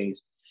some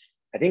companies.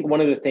 I think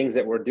one of the things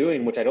that we're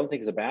doing, which I don't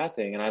think is a bad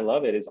thing, and I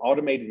love it, is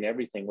automating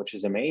everything, which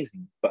is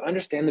amazing. But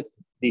understand that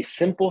these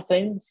simple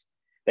things,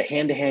 the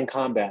hand-to-hand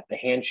combat, the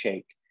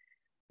handshake.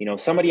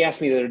 Somebody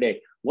asked me the other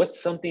day,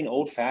 what's something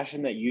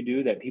old-fashioned that you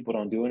do that people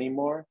don't do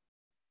anymore?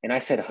 And I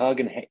said,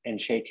 hug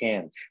and shake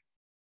hands.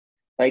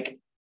 Like,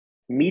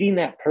 meeting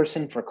that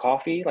person for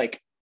coffee,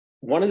 like,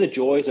 one of the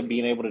joys of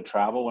being able to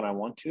travel when I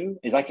want to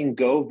is I can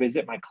go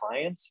visit my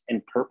clients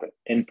in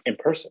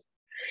person.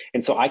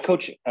 And so I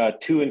coach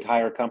 2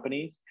 entire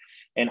companies,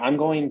 and I'm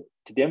going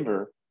to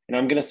Denver, and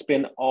I'm going to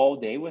spend all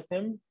day with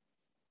them,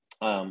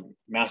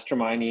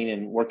 masterminding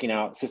and working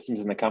out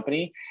systems in the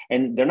company.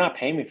 And they're not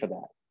paying me for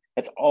that.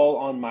 That's all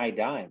on my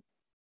dime,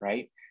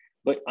 right?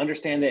 But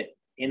understand that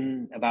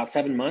in about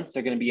 7 months,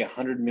 they're going to be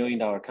 $100 million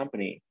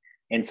company.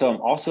 And so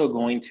I'm also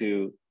going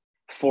to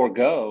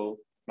forego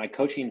my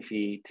coaching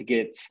fee to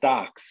get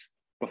stocks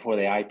before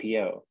they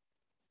IPO.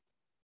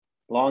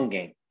 Long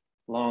game.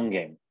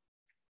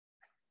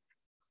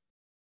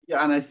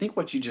 Yeah, and I think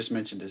what you just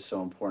mentioned is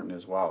so important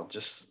as well.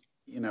 Just,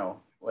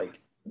 like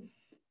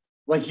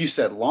you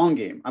said, long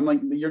game. I'm like,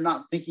 you're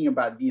not thinking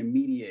about the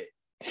immediate,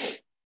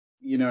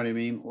 you know what I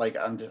mean? Like,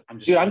 I'm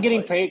just dude, I'm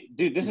getting paid.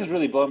 Dude, this is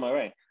really blowing my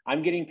mind.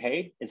 I'm getting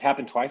paid. It's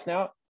happened twice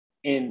now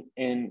in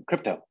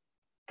crypto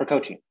for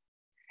coaching.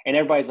 And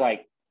everybody's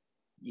like,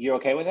 you're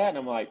okay with that? And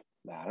I'm like,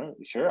 I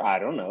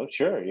don't know.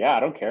 Sure. Yeah,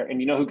 I don't care.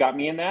 And you know who got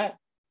me in that?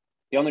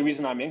 The only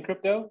reason I'm in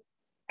crypto?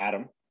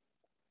 Adam.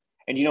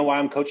 And you know why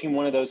I'm coaching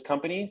one of those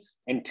companies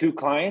and 2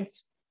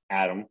 clients?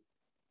 Adam.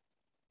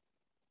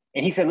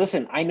 And he said,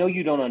 listen, I know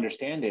you don't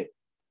understand it,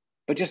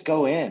 but just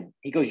go in.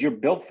 He goes, you're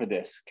built for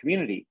this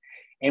community.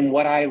 And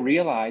what I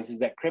realize is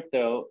that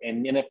crypto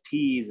and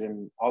NFTs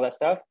and all that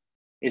stuff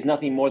is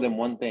nothing more than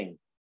one thing: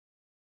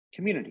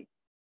 community.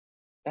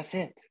 That's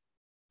it.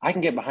 I can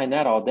get behind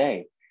that all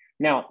day.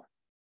 Now,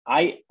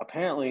 I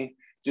apparently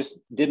just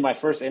did my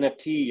first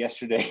NFT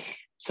yesterday.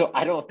 So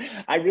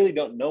I really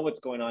don't know what's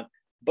going on,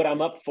 but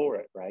I'm up for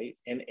it. Right.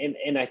 And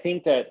I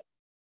think that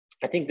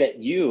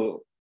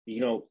you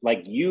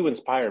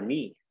inspire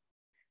me,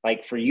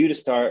 like, for you to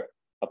start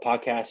a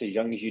podcast as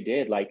young as you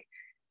did. Like,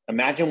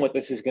 imagine what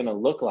this is going to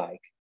look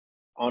like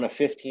on a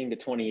 15 to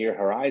 20 year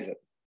horizon.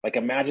 Like,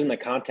 imagine the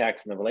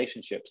contacts and the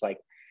relationships. Like,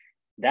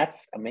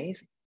 that's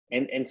amazing.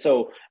 And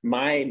so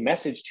my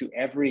message to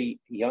every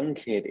young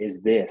kid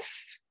is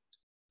this: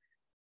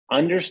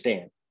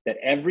 understand that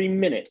every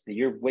minute that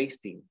you're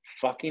wasting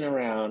fucking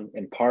around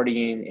and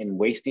partying and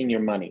wasting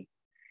your money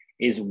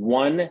is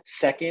 1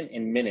 second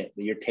and minute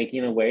that you're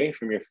taking away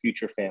from your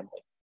future family.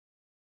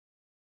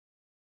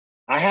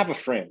 I have a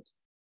friend.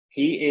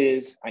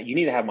 You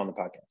need to have him on the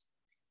podcast.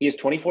 He is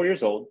 24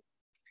 years old.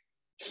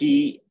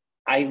 I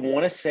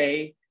want to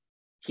say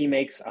he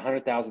makes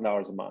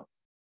 $100,000 a month.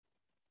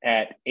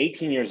 At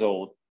 18 years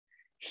old,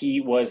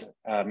 he was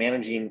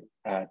managing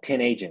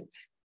 10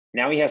 agents.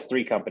 Now he has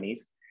 3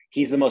 companies.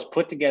 He's the most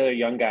put together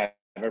young guy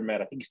I've ever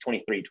met. I think he's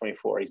 23,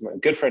 24. He's a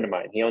good friend of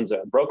mine. He owns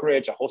a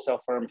brokerage, a wholesale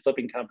firm, a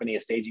flipping company, a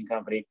staging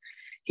company.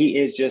 He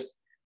is just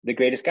the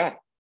greatest guy.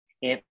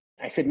 And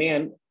I said,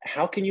 man,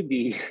 how can you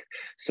be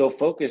so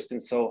focused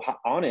and so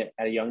on it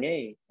at a young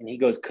age? And he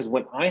goes, because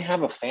when I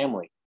have a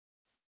family,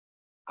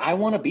 I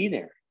want to be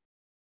there.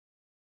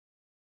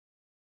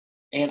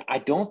 And I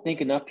don't think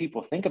enough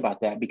people think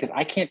about that, because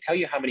I can't tell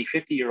you how many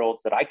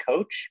 50-year-olds that I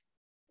coach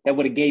that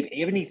would have gave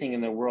anything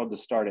in the world to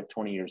start at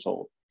 20 years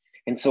old.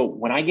 And so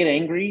when I get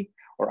angry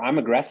or I'm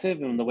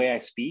aggressive in the way I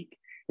speak,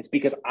 it's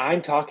because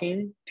I'm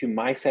talking to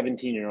my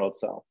 17-year-old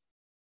self.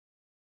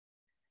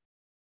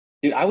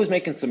 Dude, I was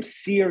making some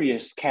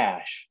serious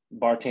cash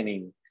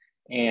bartending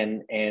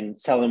and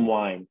selling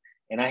wine,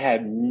 and I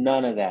had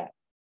none of that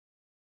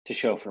to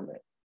show from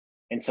it.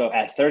 And so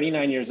at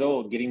 39 years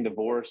old, getting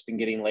divorced and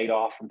getting laid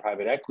off from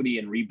private equity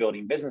and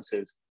rebuilding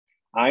businesses,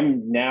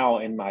 I'm now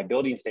in my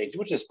building stage,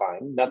 which is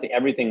fine.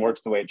 Everything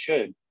works the way it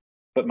should.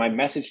 But my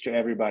message to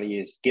everybody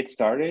is get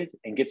started,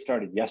 and get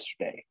started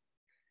yesterday.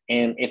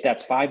 And if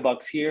that's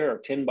 $5 here or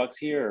 $10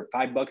 here or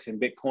 $5 in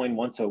Bitcoin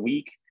once a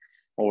week,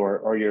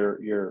 or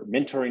you're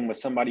mentoring with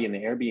somebody in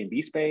the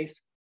Airbnb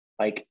space,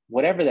 like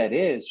whatever that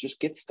is, just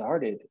get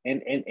started.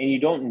 And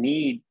you don't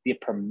need the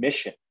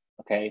permission,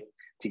 okay,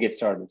 to get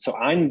started. So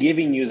I'm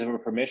giving you the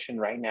permission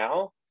right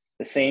now,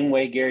 the same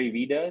way Gary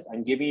Vee does.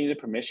 I'm giving you the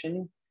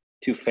permission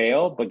to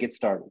fail, but get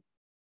started.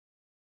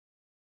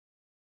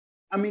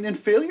 I mean, and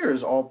failure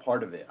is all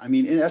part of it. I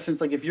mean, in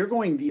essence, like if you're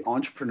going the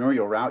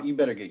entrepreneurial route, you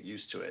better get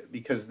used to it,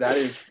 because that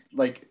is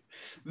like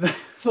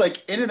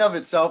in and of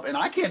itself. And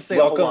I can't say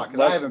a whole lot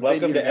because I haven't been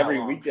here welcome to that every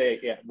long. weekday.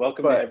 Yeah.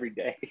 Welcome to every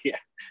day. Yeah.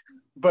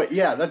 But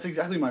yeah, that's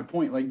exactly my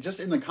point. Like just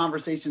in the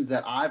conversations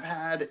that I've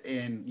had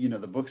and,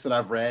 the books that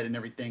I've read and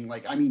everything,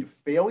 like, I mean,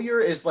 failure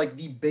is like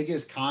the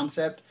biggest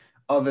concept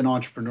of an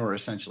entrepreneur,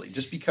 essentially,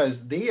 just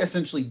because they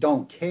essentially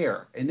don't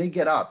care and they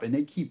get up and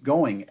they keep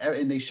going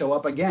and they show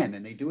up again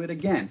and they do it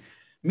again.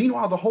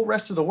 Meanwhile, the whole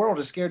rest of the world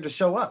is scared to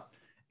show up.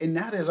 And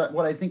that is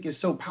what I think is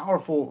so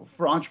powerful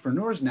for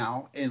entrepreneurs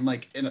now. And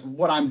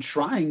what I'm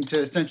trying to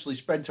essentially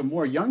spread to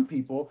more young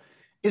people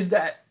is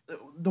that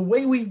the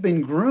way we've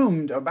been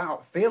groomed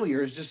about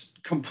failure is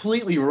just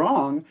completely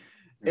wrong.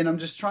 And I'm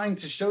just trying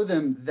to show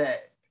them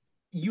that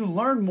you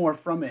learn more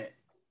from it,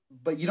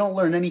 but you don't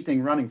learn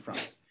anything running from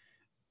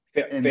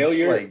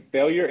it.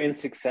 Failure and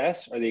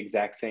success are the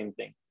exact same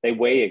thing. They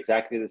weigh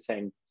exactly the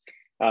same.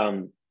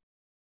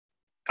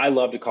 I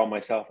love to call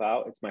myself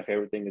out. It's my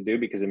favorite thing to do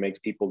because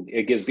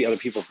it gives other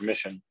people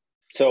permission.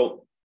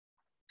 So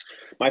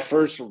my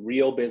first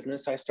real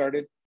business I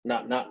started,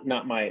 not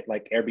my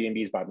like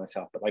Airbnbs by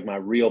myself, but like my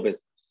real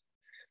business.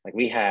 Like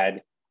we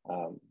had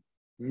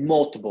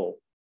multiple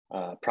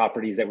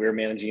properties that we were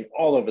managing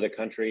all over the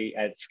country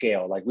at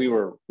scale. Like we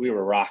were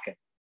rocking,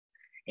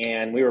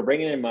 and we were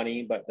bringing in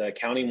money, but the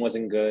accounting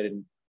wasn't good.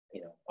 And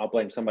I'll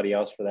blame somebody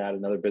else for that,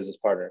 another business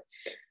partner.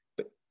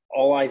 But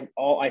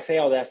I say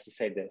all that to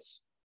say this: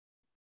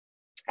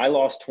 I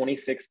lost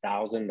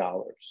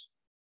 $26,000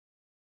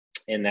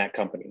 in that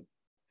company.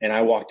 And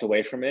I walked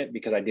away from it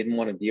because I didn't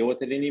want to deal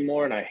with it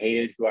anymore. And I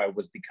hated who I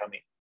was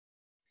becoming.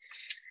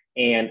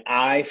 And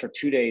I, for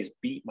 2 days,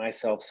 beat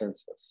myself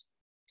senseless.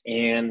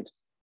 And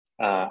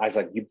I was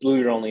like, you blew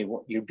your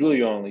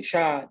only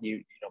shot, you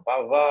know, blah,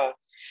 blah, blah.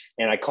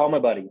 And I called my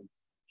buddy and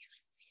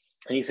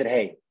he said,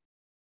 hey,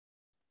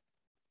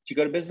 did you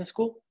go to business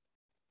school?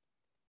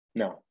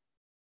 No.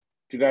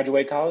 Did you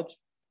graduate college?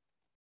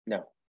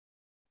 No.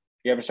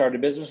 You ever started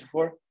a business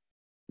before?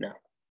 No.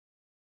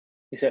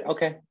 He said,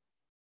 okay,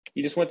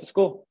 you just went to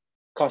school.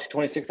 Cost you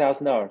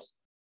 $26,000.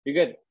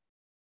 You're good.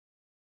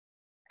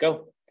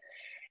 Go.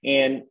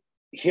 And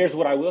here's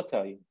what I will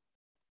tell you.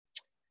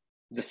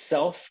 The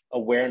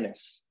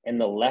self-awareness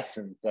and the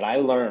lessons that I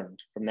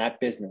learned from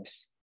that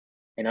business,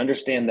 and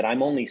understand that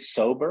I'm only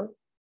sober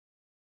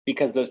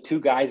because those two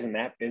guys in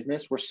that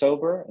business were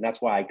sober, and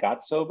that's why I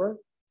got sober.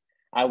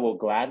 I will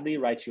gladly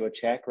write you a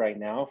check right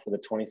now for the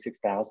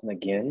 $26,000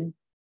 again.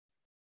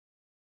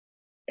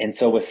 And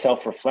so with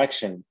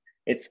self-reflection,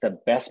 it's the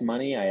best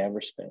money I ever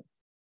spent.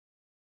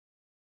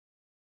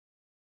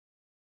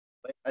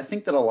 I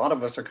think that a lot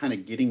of us are kind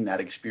of getting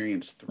that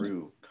experience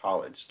through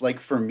college. Like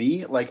for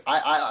me, like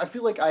I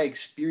feel like I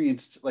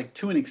experienced, like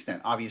to an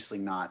extent, obviously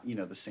not,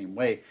 the same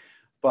way,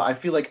 but I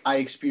feel like I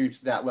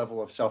experienced that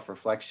level of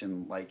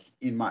self-reflection, like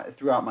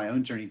throughout my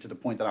own journey, to the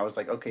point that I was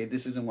like, okay,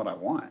 this isn't what I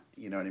want.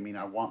 You know what I mean?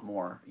 I want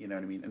more, you know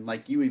what I mean? And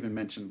like you even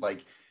mentioned,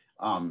 like,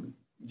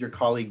 your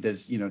colleague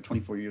that's,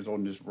 24 years old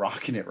and just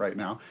rocking it right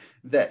now,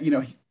 that,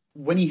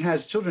 when he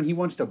has children, he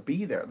wants to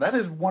be there. That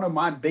is one of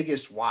my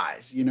biggest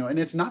whys, you know, and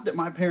it's not that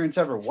my parents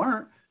ever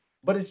weren't,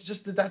 but it's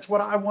just that that's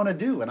what I want to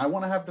do. And I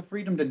want to have the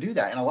freedom to do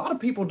that. And a lot of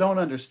people don't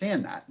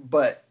understand that,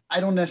 but I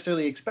don't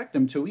necessarily expect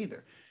them to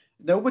either.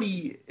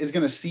 Nobody is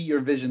going to see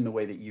your vision the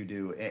way that you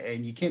do.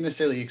 And you can't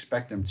necessarily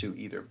expect them to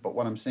either. But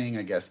what I'm saying,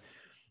 I guess,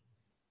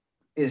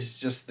 is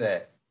just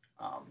that,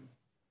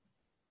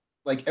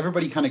 like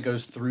everybody kind of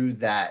goes through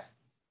that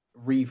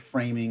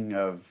reframing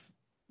of,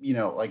 you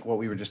know, like what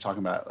we were just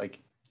talking about, like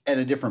at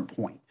a different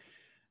point.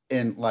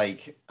 And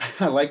like,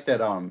 I like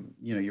that,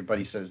 you know, your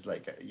buddy says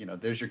like, you know,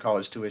 there's your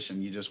college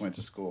tuition. You just went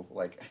to school.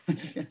 Like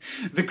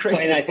the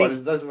craziest part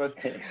is those of us.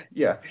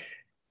 Yeah.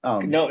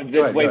 No,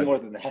 there's way more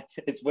than that.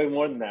 It's way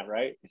more than that,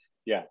 right?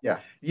 Yeah.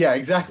 Yeah,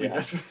 exactly. Yeah.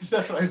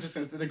 That's what I was just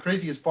going to say. The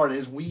craziest part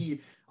is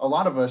a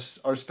lot of us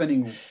are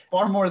spending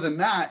far more than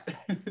that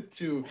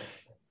to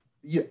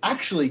you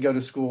actually go to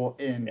school.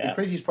 And the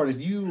craziest part is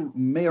you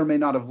may or may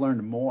not have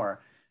learned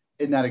more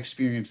in that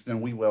experience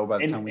than we will by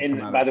the time we come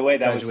out. And by the way,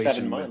 that was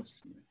 7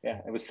 months. Yeah,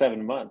 it was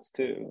 7 months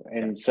too.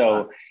 And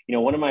so, you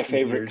know, one of my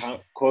favorite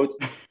quotes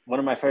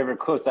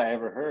I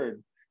ever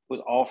heard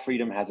was, all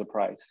freedom has a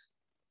price.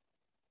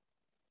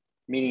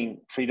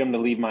 Meaning freedom to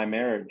leave my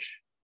marriage.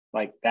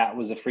 Like that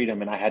was a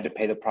freedom, and I had to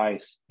pay the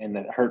price, and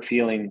the hurt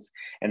feelings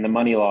and the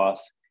money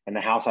loss and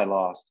the house I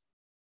lost,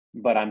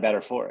 but I'm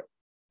better for it.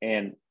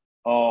 And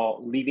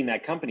leaving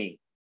that company,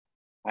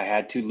 I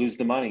had to lose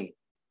the money,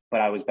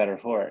 but I was better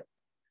for it.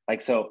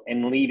 Like, so,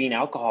 and leaving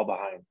alcohol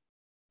behind,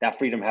 that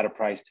freedom had a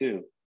price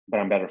too, but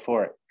I'm better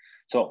for it.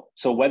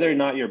 So whether or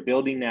not you're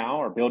building now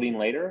or building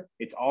later,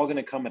 it's all going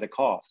to come at a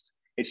cost.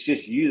 It's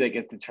just you that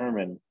gets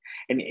determined.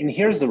 And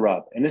here's the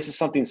rub. And this is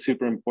something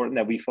super important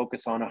that we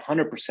focus on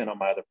 100% on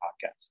my other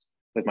podcast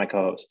with my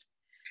co-host.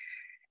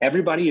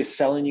 Everybody is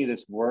selling you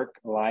this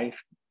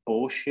work-life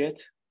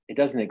bullshit. It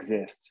doesn't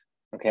exist,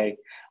 okay?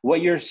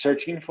 What you're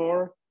searching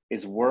for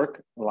is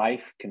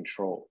work-life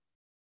control.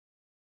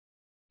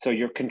 So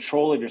your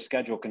control of your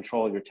schedule,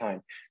 control of your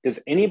time. Does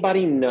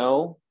anybody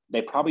know?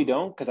 They probably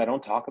don't, because I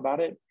don't talk about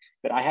it,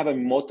 but I have a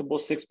multiple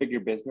six-figure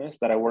business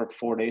that I work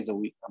 4 days a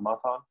month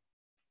on.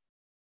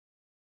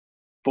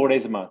 4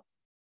 days a month.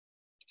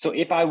 So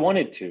if I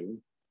wanted to,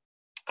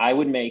 I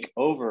would make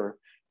over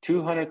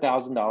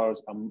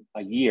 $200,000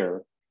 a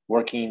year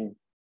working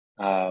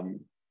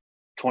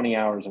 20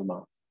 hours a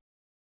month.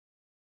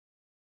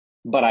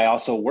 But I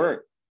also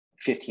work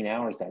 15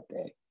 hours that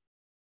day.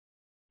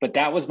 But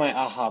that was my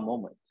aha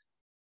moment.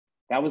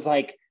 That was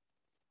like,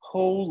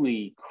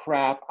 holy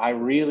crap, I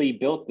really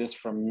built this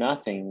from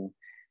nothing.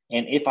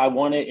 And if I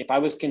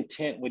was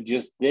content with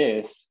just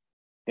this,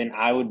 then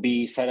I would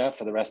be set up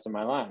for the rest of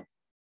my life.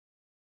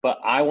 But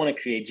I want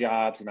to create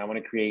jobs, and I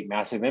want to create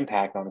massive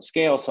impact on a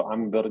scale. So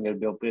I'm building to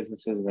build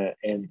businesses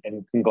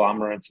and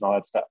conglomerates and all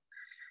that stuff.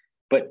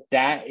 But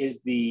that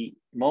is the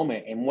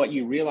moment. And what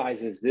you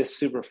realize is this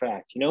super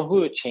fact. You know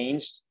who it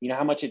changed? You know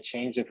how much it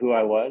changed of who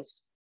I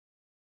was?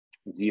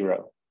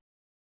 Zero.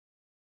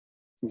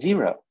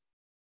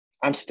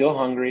 I'm still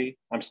hungry.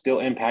 I'm still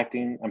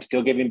impacting. I'm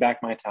still giving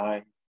back my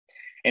time.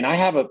 And I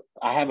have a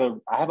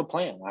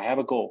plan. I have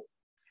a goal.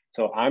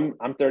 So I'm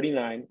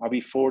 39. I'll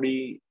be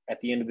 40 at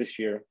the end of this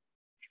year.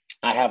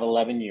 I have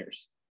 11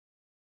 years.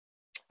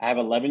 I have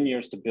 11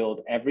 years to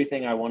build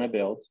everything I want to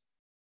build.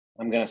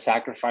 I'm going to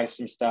sacrifice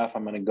some stuff.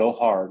 I'm going to go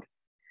hard.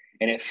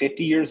 And at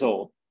 50 years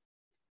old,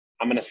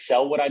 I'm going to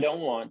sell what I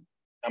don't want.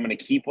 I'm going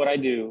to keep what I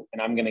do.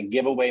 And I'm going to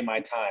give away my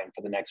time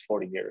for the next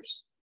 40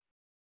 years.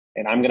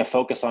 And I'm going to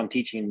focus on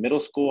teaching middle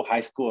school,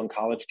 high school, and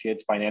college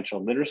kids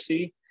financial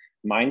literacy,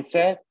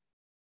 mindset.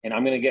 And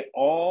I'm going to get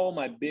all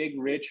my big,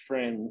 rich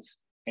friends.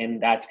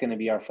 And that's going to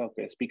be our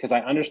focus, because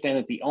I understand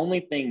that the only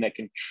thing that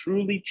can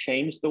truly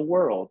change the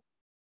world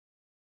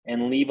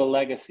and leave a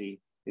legacy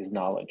is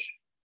knowledge.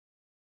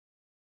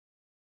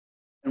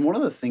 And one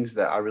of the things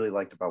that I really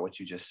liked about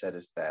what you just said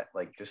is that,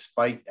 like,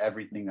 despite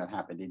everything that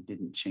happened, it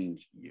didn't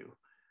change you.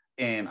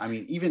 And I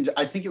mean,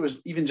 I think it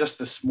was even just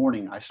this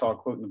morning, I saw a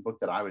quote in the book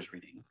that I was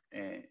reading,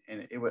 and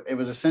it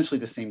was essentially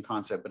the same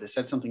concept, but it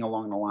said something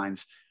along the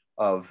lines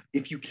of,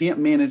 if you can't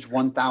manage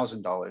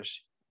 $1,000,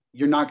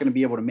 you're not going to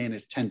be able to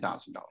manage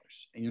 $10,000,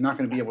 and you're not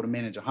going to be able to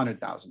manage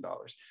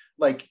 $100,000.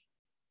 Like,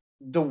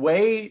 the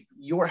way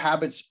your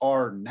habits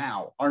are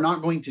now are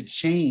not going to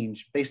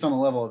change based on the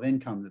level of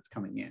income that's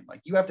coming in.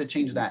 Like, you have to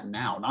change that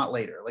now, not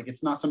later. Like,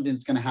 it's not something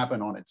that's going to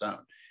happen on its own.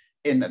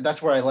 And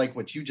that's where I like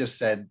what you just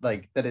said,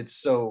 like, that it's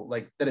so,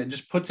 like, that it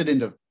just puts it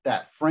into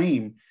that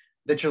frame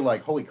that you're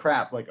like, holy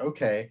crap, like,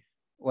 okay,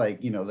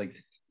 like, you know, like,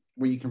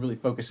 where you can really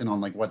focus in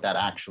on like what that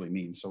actually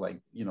means. So, like,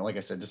 you know, like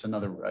I said, just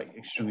another like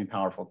extremely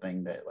powerful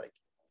thing that like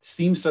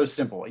seems so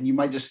simple, and you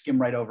might just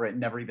skim right over it and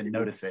never even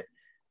notice it,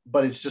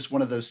 but it's just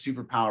one of those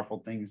super powerful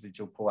things that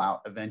you'll pull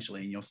out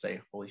eventually, and you'll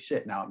say, holy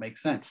shit, now it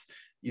makes sense,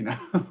 you know.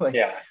 Like,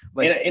 yeah,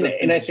 like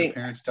and I think your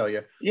parents tell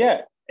you.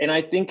 Yeah. And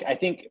I think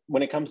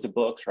when it comes to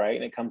books, right,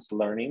 and it comes to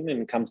learning,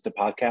 and it comes to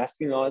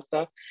podcasting and all that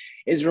stuff,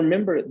 is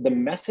remember, the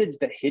message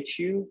that hits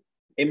you,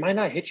 it might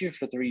not hit you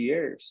for 3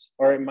 years,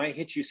 or it might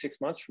hit you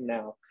 6 months from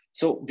now.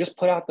 So just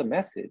put out the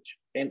message.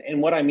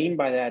 and what I mean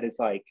by that is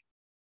like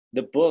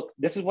the book,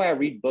 this is why I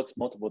read books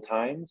multiple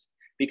times,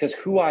 because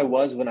who I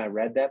was when I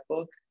read that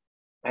book,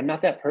 I'm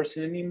not that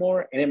person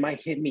anymore, and it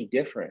might hit me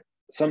different.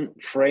 Some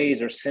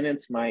phrase or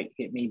sentence might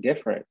hit me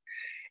different.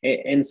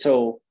 And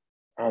so,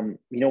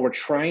 we're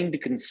trying to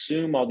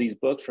consume all these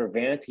books for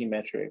vanity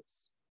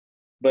metrics,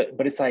 but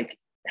it's like,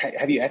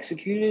 have you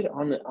executed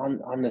on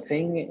the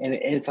thing? And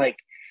it's like,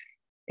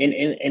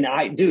 and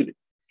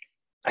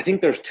I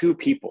think there's two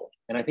people,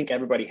 and I think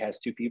everybody has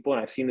two people,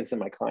 and I've seen this in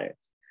my clients.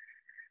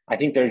 I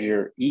think there's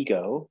your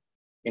ego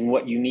and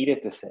what you need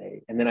it to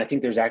say, and then I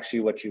think there's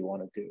actually what you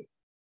want to do.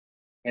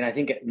 And I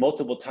think at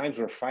multiple times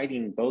we're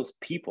fighting both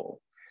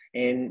people,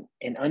 and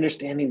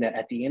understanding that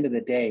at the end of the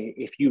day,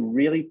 if you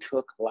really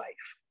took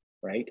life,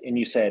 right, and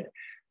you said,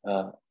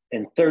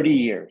 in 30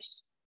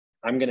 years,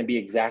 I'm going to be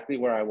exactly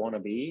where I want to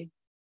be,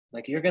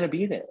 like, you're going to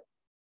be there.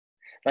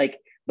 Like,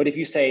 but if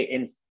you say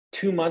in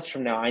 2 months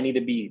from now, I need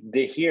to be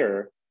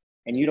here,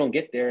 and you don't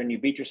get there and you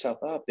beat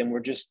yourself up, then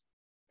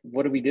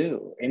what do we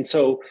do? And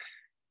so,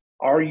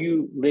 are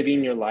you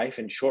living your life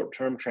in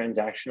short-term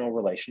transactional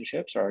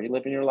relationships, or are you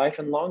living your life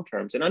in long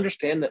terms? And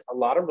understand that a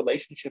lot of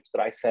relationships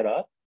that I set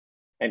up,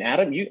 and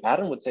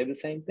Adam would say the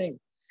same thing.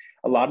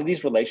 A lot of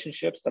these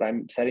relationships that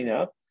I'm setting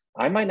up,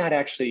 I might not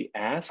actually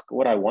ask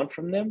what I want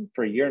from them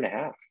for a year and a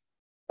half.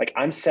 Like,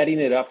 I'm setting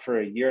it up for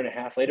a year and a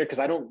half later because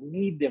I don't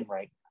need them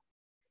right now.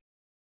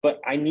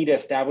 But I need to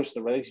establish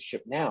the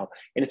relationship now.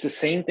 And it's the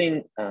same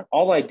thing.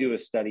 All I do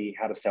is study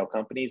how to sell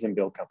companies and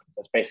build companies.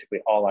 That's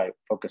basically all I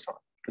focus on,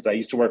 because I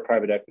used to work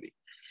private equity.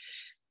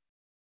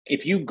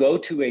 If you go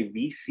to a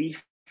VC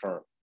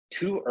firm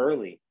too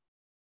early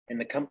in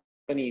the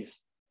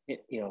company's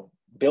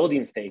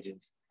building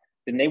stages,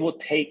 then they will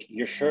take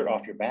your shirt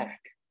off your back.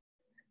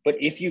 But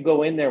if you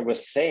go in there with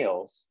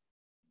sales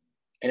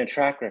and a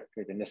track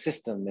record and a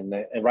system and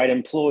the right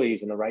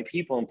employees and the right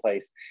people in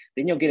place,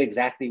 then you'll get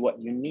exactly what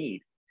you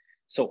need.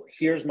 So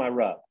here's my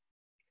rub.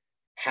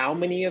 How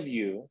many of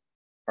you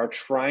are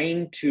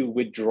trying to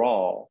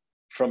withdraw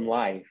from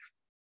life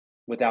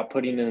without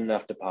putting in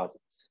enough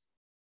deposits?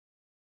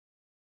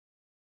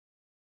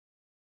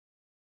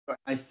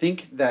 I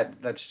think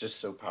that's just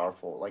so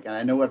powerful. Like, and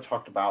I know I've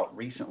talked about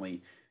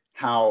recently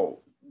how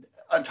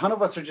a ton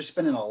of us are just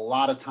spending a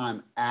lot of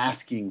time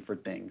asking for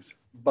things,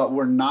 but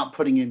we're not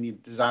putting in the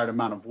desired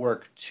amount of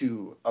work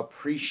to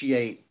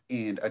appreciate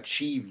and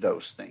achieve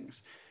those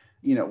things.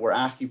 We're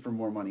asking for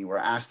more money, we're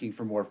asking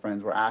for more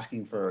friends, we're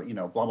asking for,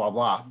 blah, blah,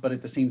 blah. But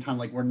at the same time,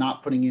 like, we're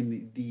not putting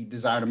in the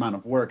desired amount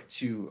of work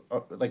to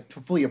to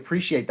fully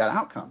appreciate that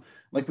outcome.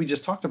 Like we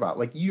just talked about,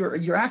 like,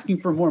 you're asking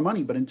for more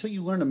money, but until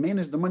you learn to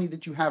manage the money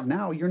that you have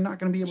now, you're not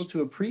going to be able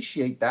to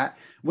appreciate that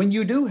when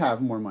you do have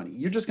more money.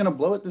 You're just going to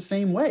blow it the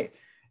same way.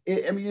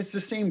 It's the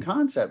same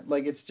concept.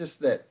 Like, it's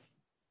just that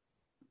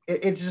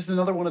it's just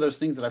another one of those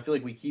things that I feel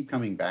like we keep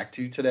coming back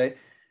to today,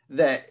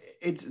 that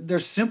they're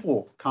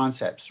simple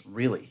concepts,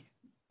 really,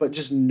 but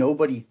just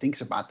nobody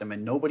thinks about them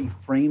and nobody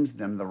frames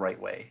them the right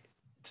way,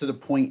 to the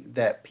point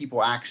that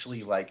people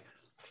actually like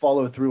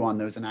follow through on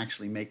those and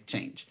actually make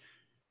change.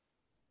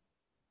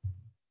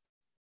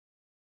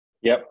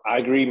 Yep, I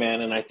agree,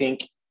 man. And I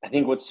think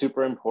what's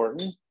super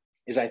important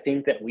is, I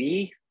think that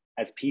we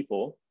as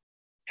people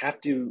have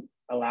to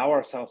allow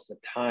ourselves the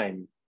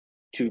time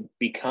to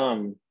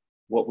become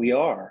what we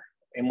are.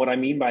 And what I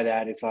mean by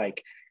that is,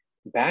 like,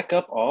 back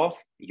up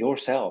off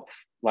yourself.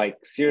 Like,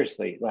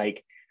 seriously,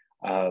 like,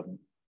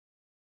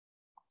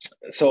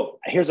 so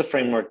here's a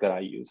framework that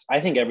I use.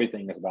 I think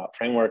everything is about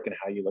framework and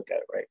how you look at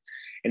it, right?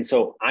 And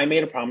so I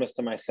made a promise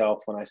to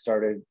myself when I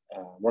started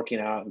working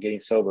out and getting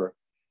sober,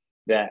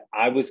 that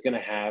I was going to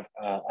have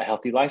a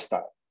healthy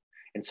lifestyle.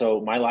 And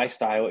so my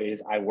lifestyle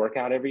is, I work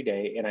out every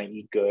day and I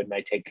eat good and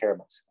I take care of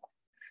myself.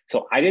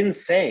 So I didn't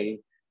say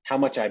how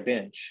much I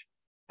bench.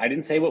 I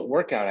didn't say what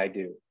workout I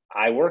do.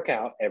 I work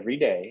out every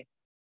day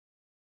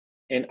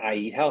and I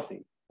eat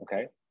healthy.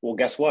 Okay. Well,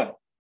 guess what?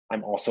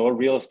 I'm also a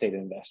real estate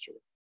investor.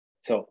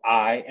 So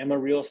I am a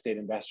real estate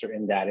investor,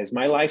 and that is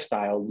my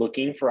lifestyle,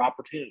 looking for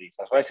opportunities.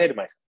 That's what I say to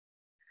myself.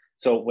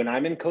 So when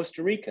I'm in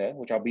Costa Rica,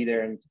 which I'll be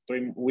there in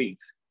 3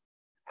 weeks,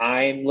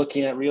 I'm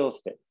looking at real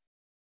estate.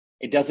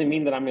 It doesn't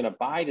mean that I'm going to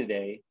buy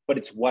today, but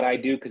it's what I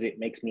do because it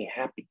makes me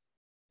happy.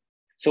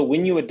 So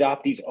when you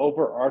adopt these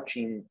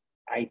overarching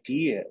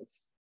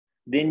ideas,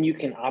 then you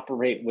can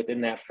operate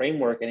within that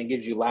framework, and it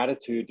gives you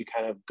latitude to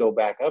kind of go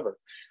back over.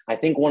 I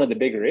think one of the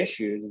bigger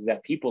issues is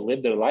that people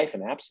live their life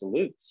in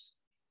absolutes.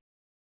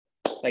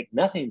 Like,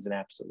 nothing's an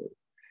absolute.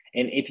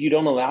 And if you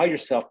don't allow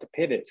yourself to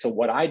pivot, so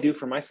what I do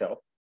for myself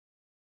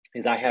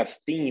is I have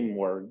theme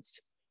words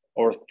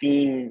or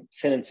theme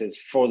sentences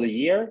for the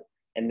year,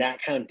 and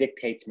that kind of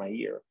dictates my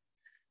year.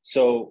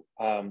 So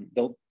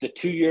the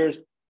 2 years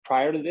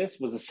prior to this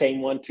was the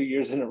same one 2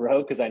 years in a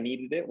row because I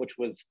needed it, which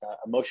was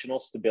emotional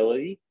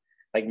stability,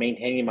 like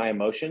maintaining my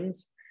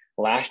emotions.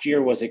 Last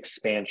year was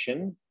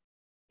expansion.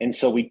 And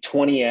so we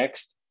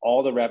 20x'd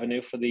all the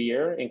revenue for the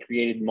year and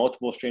created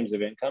multiple streams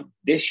of income.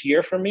 This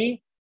year for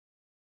me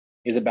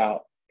is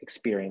about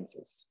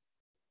experiences.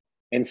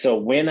 And so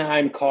when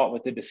I'm caught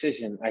with the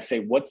decision, I say,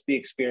 what's the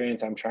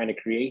experience I'm trying to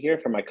create here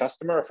for my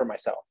customer or for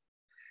myself?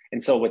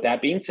 And so with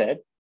that being said,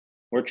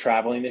 we're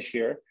traveling this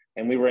year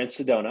and we were in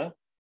Sedona,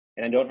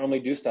 and I don't normally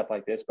do stuff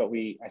like this, but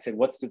I said,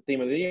 what's the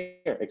theme of the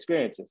year?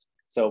 Experiences.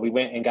 So we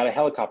went and got a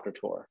helicopter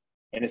tour,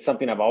 and it's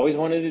something I've always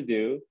wanted to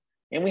do.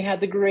 And we had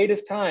the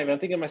greatest time. I'm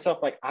thinking to myself,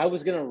 like, I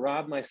was going to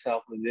rob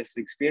myself of this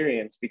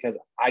experience because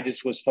I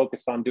just was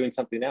focused on doing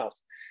something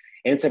else.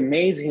 And it's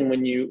amazing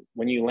when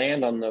you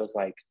land on those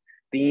like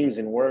themes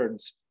and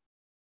words,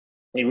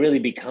 it really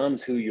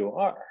becomes who you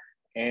are.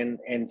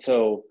 And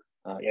so,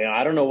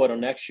 I don't know what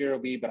next year will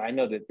be, but I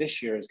know that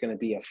this year is going to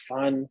be a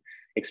fun,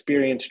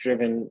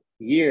 experience-driven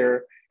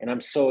year, and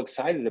I'm so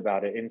excited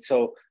about it. And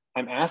so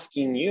I'm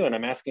asking you, and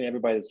I'm asking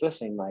everybody that's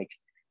listening, like,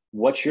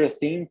 what's your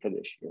theme for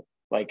this year?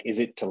 Like, is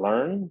it to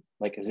learn?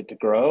 Like, is it to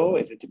grow?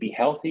 Is it to be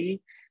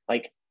healthy?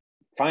 Like,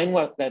 find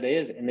what that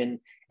is, and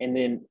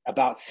then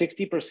about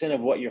 60%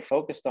 of what you're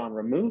focused on,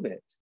 remove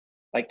it.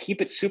 Like,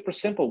 keep it super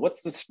simple.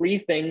 What's the 3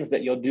 things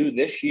that you'll do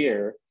this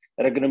year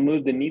that are going to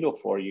move the needle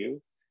for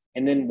you?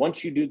 And then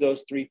once you do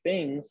those 3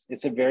 things,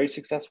 it's a very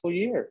successful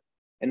year.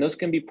 And those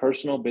can be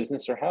personal,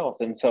 business, or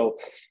health. And so,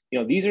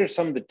 these are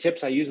some of the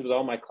tips I use with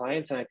all my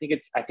clients. And I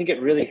think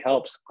it really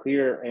helps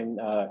clear and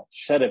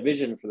set a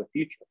vision for the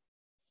future.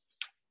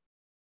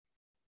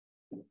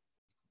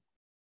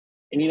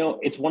 And,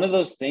 it's one of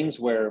those things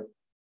where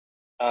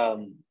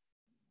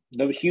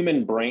the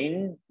human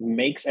brain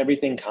makes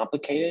everything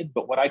complicated.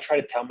 But what I try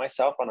to tell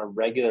myself on a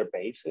regular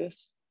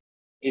basis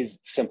is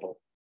simple.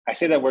 I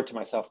say that word to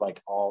myself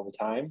like all the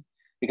time,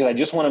 because I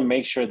just want to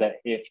make sure that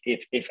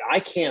if I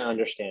can't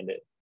understand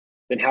it,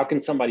 then how can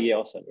somebody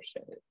else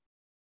understand it?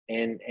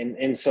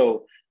 And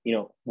so,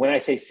 when I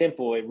say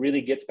simple, it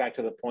really gets back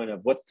to the point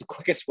of what's the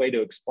quickest way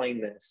to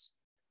explain this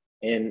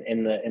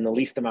in the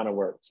least amount of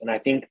words. And I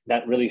think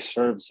that really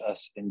serves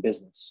us in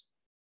business.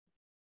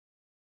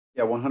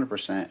 Yeah,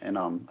 100%. And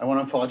I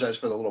want to apologize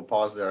for the little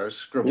pause there. I was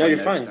scribbling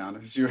notes down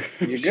as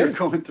you're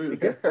going through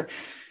there.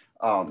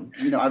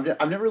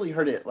 I've never really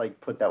heard it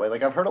like put that way.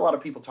 Like, I've heard a lot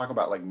of people talk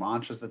about like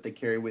mantras that they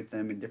carry with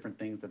them and different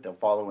things that they'll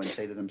follow and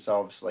say to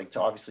themselves, like,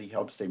 to obviously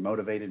help stay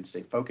motivated and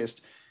stay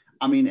focused.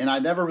 I mean, and I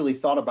never really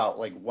thought about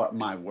like what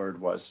my word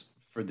was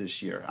for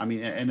this year. I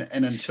mean,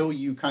 and until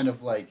you kind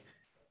of like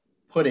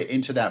put it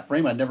into that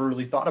frame, I never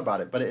really thought about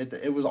it. But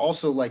it was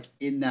also like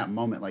in that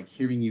moment, like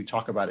hearing you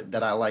talk about it,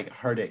 that I like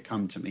heard it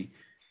come to me,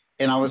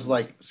 and I was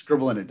like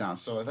scribbling it down.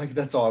 So I think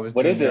that's all I was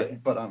doing. What is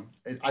it? But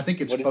I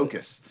think it's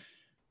focus.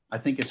 I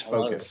think it's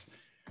focus.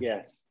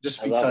 Yes.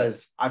 Just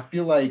because I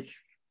feel like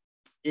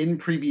in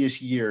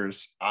previous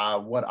years,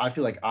 what I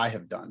feel like I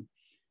have done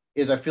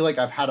is I feel like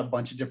I've had a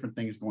bunch of different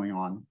things going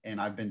on, and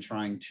I've been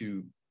trying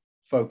to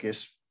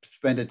focus,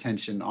 spend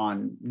attention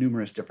on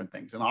numerous different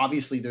things. And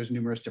obviously there's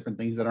numerous different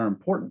things that are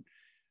important,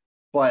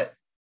 but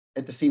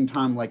at the same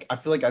time, like, I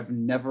feel like I've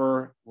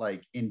never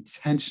like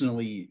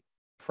intentionally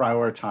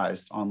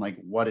prioritized on like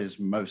what is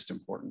most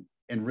important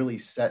and really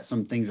set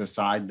some things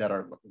aside that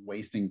are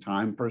wasting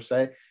time per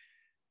se,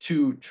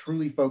 to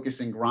truly focus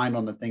and grind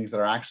on the things that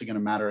are actually going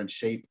to matter and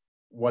shape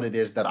what it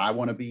is that I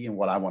want to be and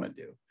what I want to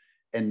do.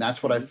 And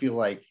that's what I feel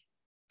like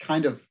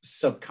kind of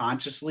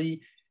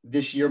subconsciously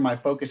this year, my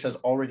focus has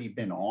already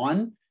been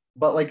on.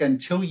 But like,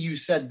 until you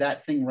said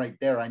that thing right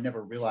there, I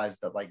never realized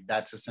that like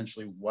that's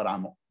essentially what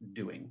I'm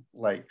doing.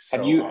 Like, so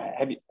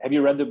have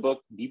you read the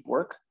book Deep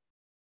Work?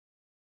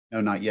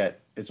 No, not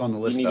yet. It's on the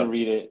list. You need to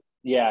read it.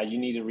 Yeah, you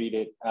need to read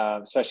it,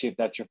 especially if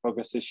that's your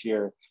focus this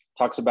year.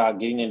 Talks about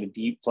getting into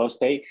deep flow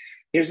state.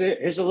 Here's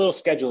a little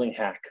scheduling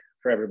hack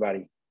for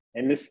everybody.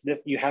 And this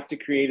you have to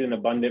create an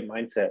abundant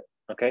mindset.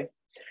 Okay.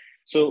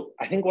 So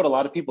I think what a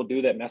lot of people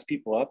do that mess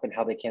people up and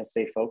how they can't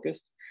stay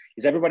focused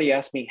is everybody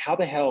asks me, how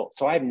the hell?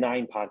 So I have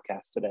 9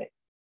 podcasts today.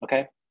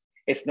 Okay.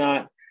 It's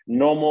not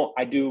normal.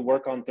 I do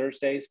work on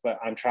Thursdays, but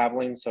I'm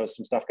traveling. So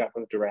some stuff got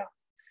moved around.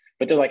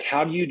 But they're like,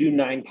 how do you do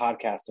 9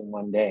 podcasts in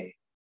one day?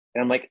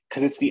 And I'm like,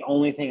 because it's the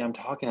only thing I'm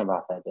talking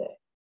about that day.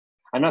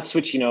 I'm not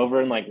switching over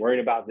and like worried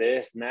about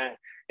this and that.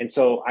 And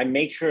so I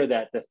make sure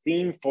that the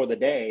theme for the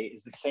day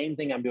is the same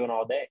thing I'm doing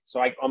all day. So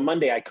on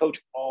Monday, I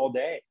coach all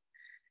day.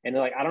 And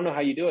they're like, I don't know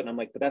how you do it. And I'm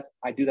like, but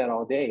I do that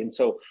all day. And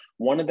so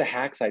one of the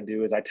hacks I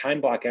do is I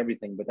time block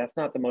everything, but that's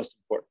not the most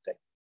important thing.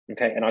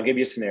 Okay. And I'll give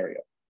you a scenario.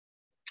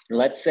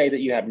 Let's say that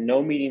you have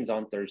no meetings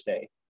on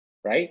Thursday,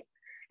 right?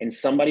 And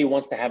somebody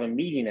wants to have a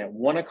meeting at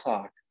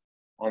 1:00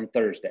 on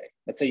Thursday.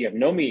 Let's say you have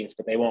no meetings,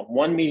 but they want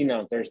one meeting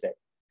on Thursday.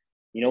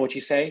 You know what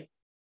you say?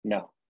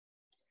 No.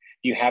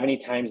 Do you have any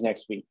times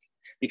next week?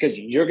 Because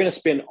you're going to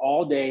spend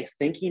all day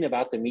thinking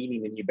about the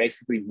meeting and you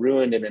basically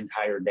ruined an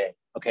entire day.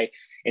 Okay.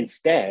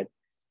 Instead,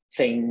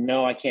 saying,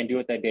 no, I can't do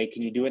it that day.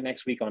 Can you do it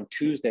next week on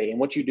Tuesday? And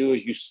what you do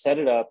is you set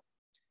it up.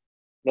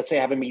 Let's say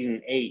I have a meeting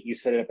at 8, you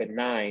set it up at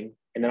 9,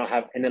 and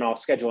then I'll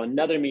schedule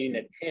another meeting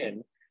at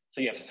 10.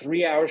 So you have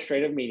 3 hours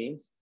straight of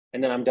meetings,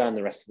 and then I'm done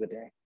the rest of the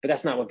day. But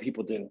that's not what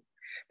people do.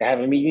 They have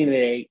a meeting at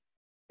 8,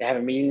 they have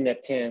a meeting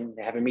at 10,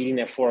 they have a meeting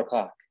at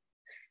 4:00.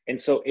 And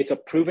so it's a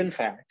proven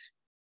fact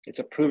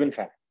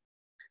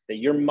that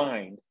your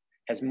mind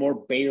has more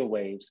beta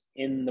waves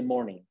in the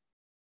morning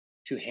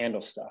to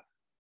handle stuff.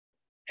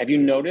 Have you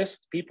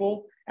noticed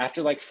people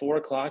after like 4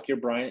 o'clock, your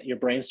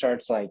brain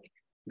starts like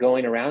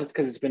going around? It's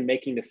because it's been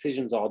making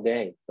decisions all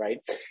day, right?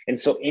 And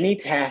so any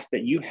task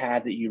that you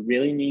had that you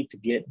really need to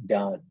get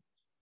done,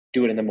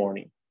 do it in the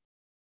morning,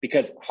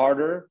 because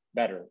harder,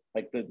 better.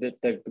 Like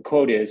the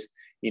quote is,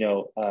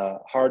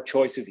 hard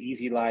choices,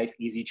 easy life,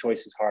 easy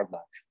choices, hard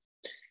life.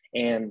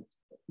 And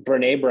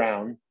Brene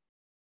Brown,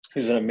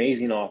 who's an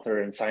amazing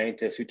author and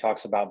scientist who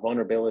talks about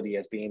vulnerability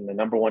as being the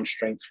number one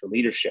strength for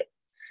leadership.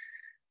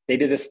 They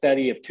did a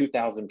study of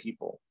 2,000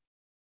 people,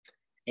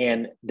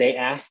 and they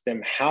asked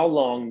them how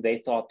long they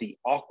thought the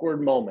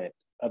awkward moment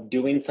of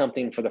doing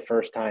something for the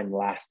first time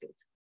lasted.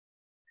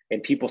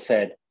 And people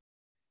said,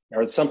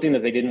 or something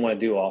that they didn't want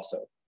to do also.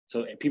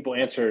 So people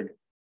answered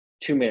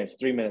 2 minutes,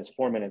 3 minutes,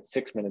 4 minutes,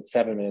 6 minutes,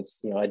 7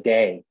 minutes, a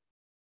day,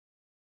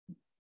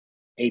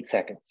 8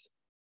 seconds.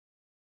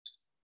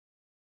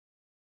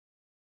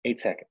 8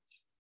 seconds.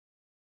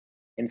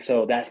 And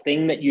so that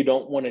thing that you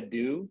don't want to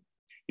do,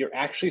 you're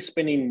actually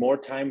spending more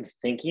time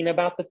thinking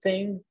about the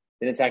thing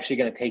than it's actually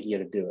going to take you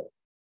to do it.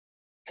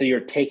 So you're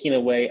taking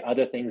away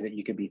other things that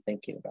you could be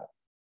thinking about.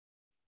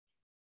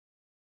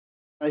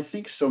 I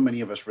think so many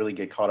of us really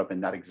get caught up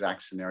in that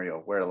exact scenario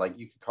where, like,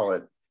 you could call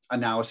it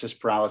analysis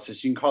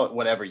paralysis, you can call it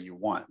whatever you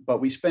want, but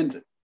we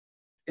spend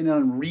an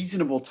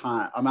unreasonable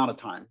amount of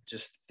time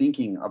just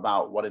thinking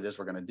about what it is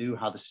we're going to do,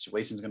 how the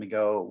situation is going to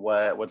go,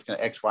 what's going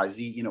to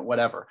XYZ,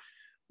 whatever.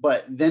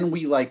 But then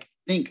we like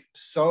think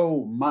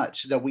so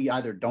much that we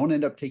either don't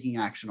end up taking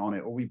action on it,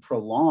 or we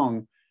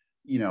prolong,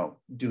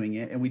 doing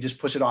it, and we just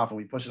push it off and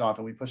we push it off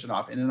and we push it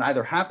off. And it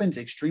either happens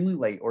extremely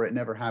late or it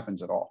never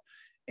happens at all.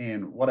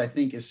 And what I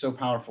think is so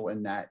powerful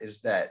in that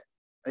is that,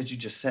 as you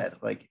just said,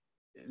 like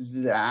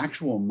the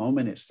actual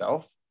moment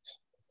itself,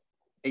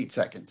 8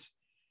 seconds.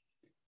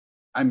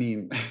 I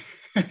mean,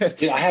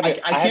 dude, I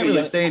can't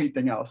really say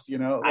anything else,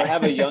 I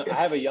have a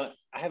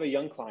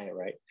young client,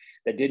 right,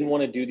 that didn't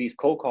want to do these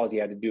cold calls he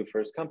had to do for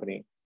his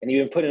company, and he'd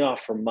been putting it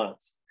off for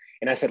months.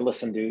 And I said,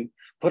 listen, dude,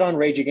 put on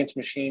Rage Against the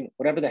Machine,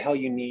 whatever the hell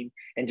you need,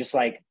 and just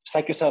like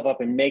psych yourself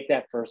up and make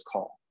that first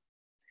call.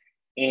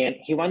 And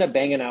he wound up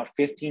banging out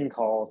 15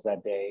 calls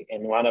that day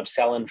and wound up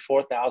selling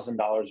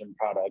 $4,000 in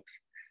products.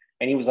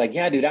 And he was like,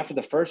 yeah, dude, after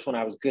the first one,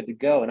 I was good to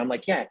go. And I'm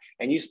like, yeah,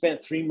 and you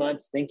spent 3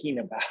 months thinking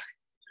about it.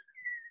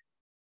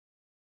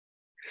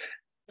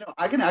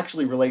 I can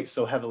actually relate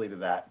so heavily to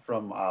that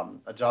from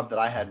a job that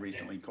I had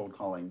recently, cold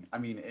calling. I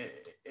mean,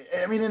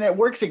 and it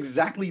works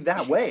exactly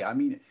that way. I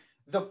mean,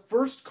 the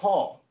first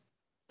call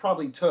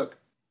probably took,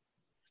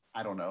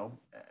 I don't know,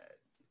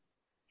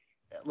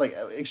 like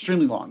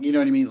extremely long. You know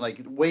what I mean? Like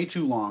way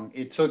too long.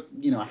 It took,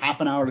 half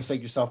an hour to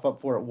set yourself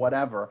up for it,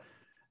 whatever.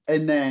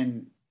 And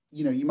then,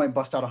 you might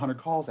bust out 100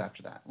 calls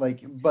after that. Like,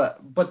 but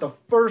the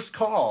first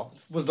call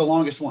was the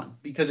longest one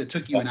because it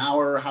took you an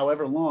hour,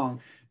 however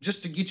long,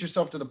 just to get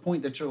yourself to the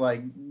point that you're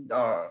like,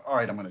 all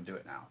right, I'm going to do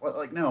it now. Well,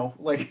 like, no,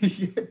 like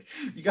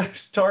you got to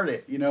start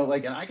it,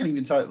 like, and I can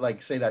even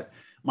say that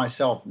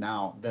myself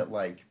now that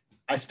like,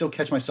 I still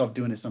catch myself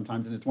doing it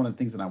sometimes. And it's one of the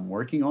things that I'm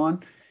working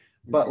on,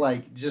 but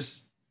like,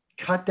 just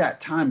cut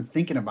that time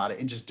thinking about it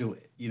and just do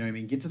it. You know what I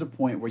mean? Get to the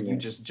point where you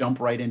just jump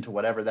right into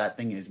whatever that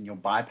thing is, and you'll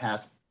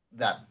bypass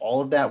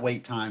all of that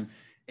wait time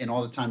and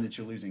all the time that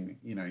you're losing,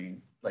 you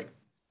like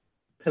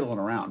piddling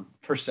around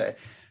per se.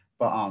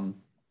 But,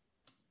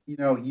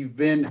 you've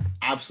been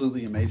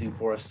absolutely amazing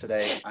for us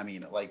today. I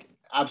mean, like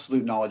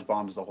absolute knowledge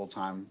bombs the whole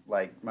time.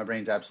 Like my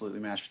brain's absolutely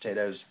mashed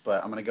potatoes,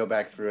 but I'm going to go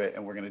back through it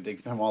and we're going to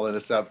dig through all of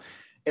this up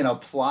and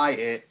apply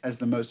it as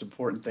the most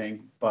important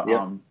thing. But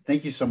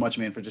thank you so much,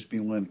 man, for just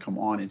being willing to come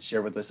on and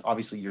share with us,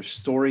 obviously, your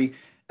story,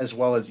 as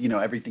well as,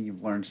 everything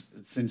you've learned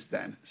since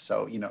then.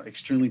 So,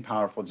 extremely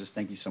powerful. Just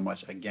thank you so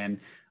much again.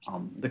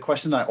 The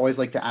question that I always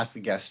like to ask the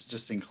guests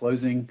just in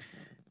closing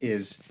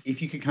is,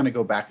 if you could kind of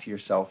go back to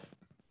yourself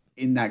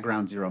in that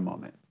ground zero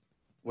moment,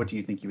 what do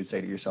you think you would say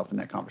to yourself in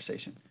that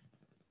conversation?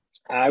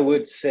 I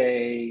would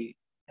say,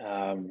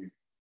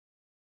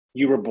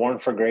 you were born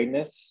for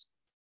greatness.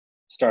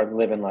 Start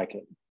living like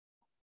it.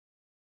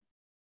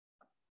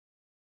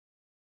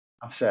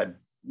 I've said,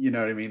 you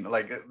know what I mean?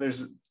 Like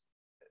there's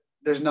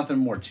nothing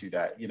more to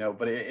that,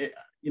 but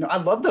I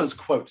love those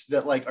quotes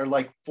that like are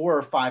like 4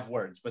 or 5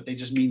 words, but they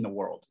just mean the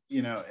world,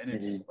 and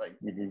it's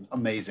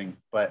amazing.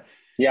 But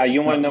yeah,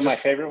 you want to know my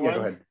favorite one? Go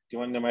ahead. Do you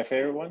want to know my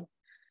favorite one?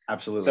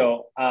 Absolutely.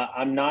 So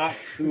I'm not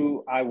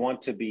who I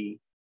want to be.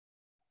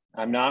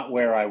 I'm not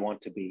where I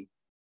want to be,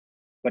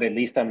 but at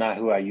least I'm not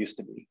who I used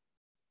to be.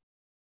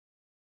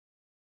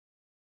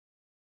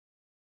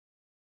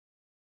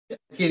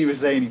 I can't even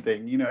say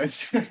anything,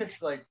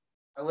 it's like,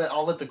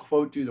 I'll let the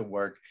quote do the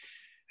work.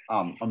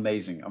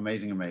 Amazing.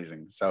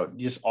 So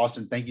just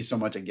Austin, thank you so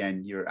much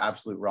again. You're an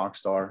absolute rock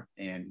star.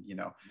 And,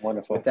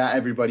 wonderful. With that,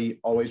 everybody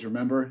always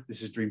remember,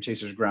 this is Dream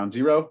Chasers Ground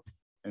Zero,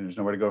 and there's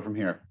nowhere to go from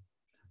here.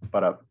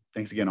 But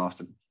thanks again,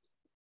 Austin.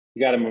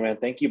 You got it, my man.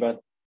 Thank you, bud.